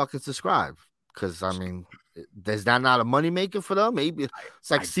want you to fucking subscribe. Because, I mean, there's not a money maker for them. Maybe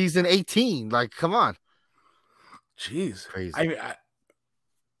it's like season 18. Like, come on. Jeez. Crazy.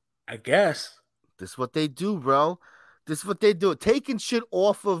 I guess. This is what they do, bro. This is what they do. Taking shit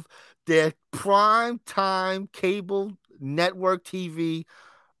off of their prime time cable network TV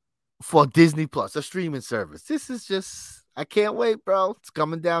for Disney Plus, a streaming service. This is just, I can't wait, bro. It's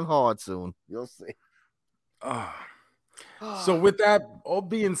coming down hard soon. You'll see. So with that all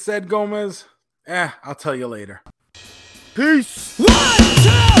being said, Gomez, I'll tell you later. Peace. 1,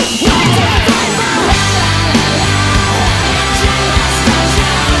 2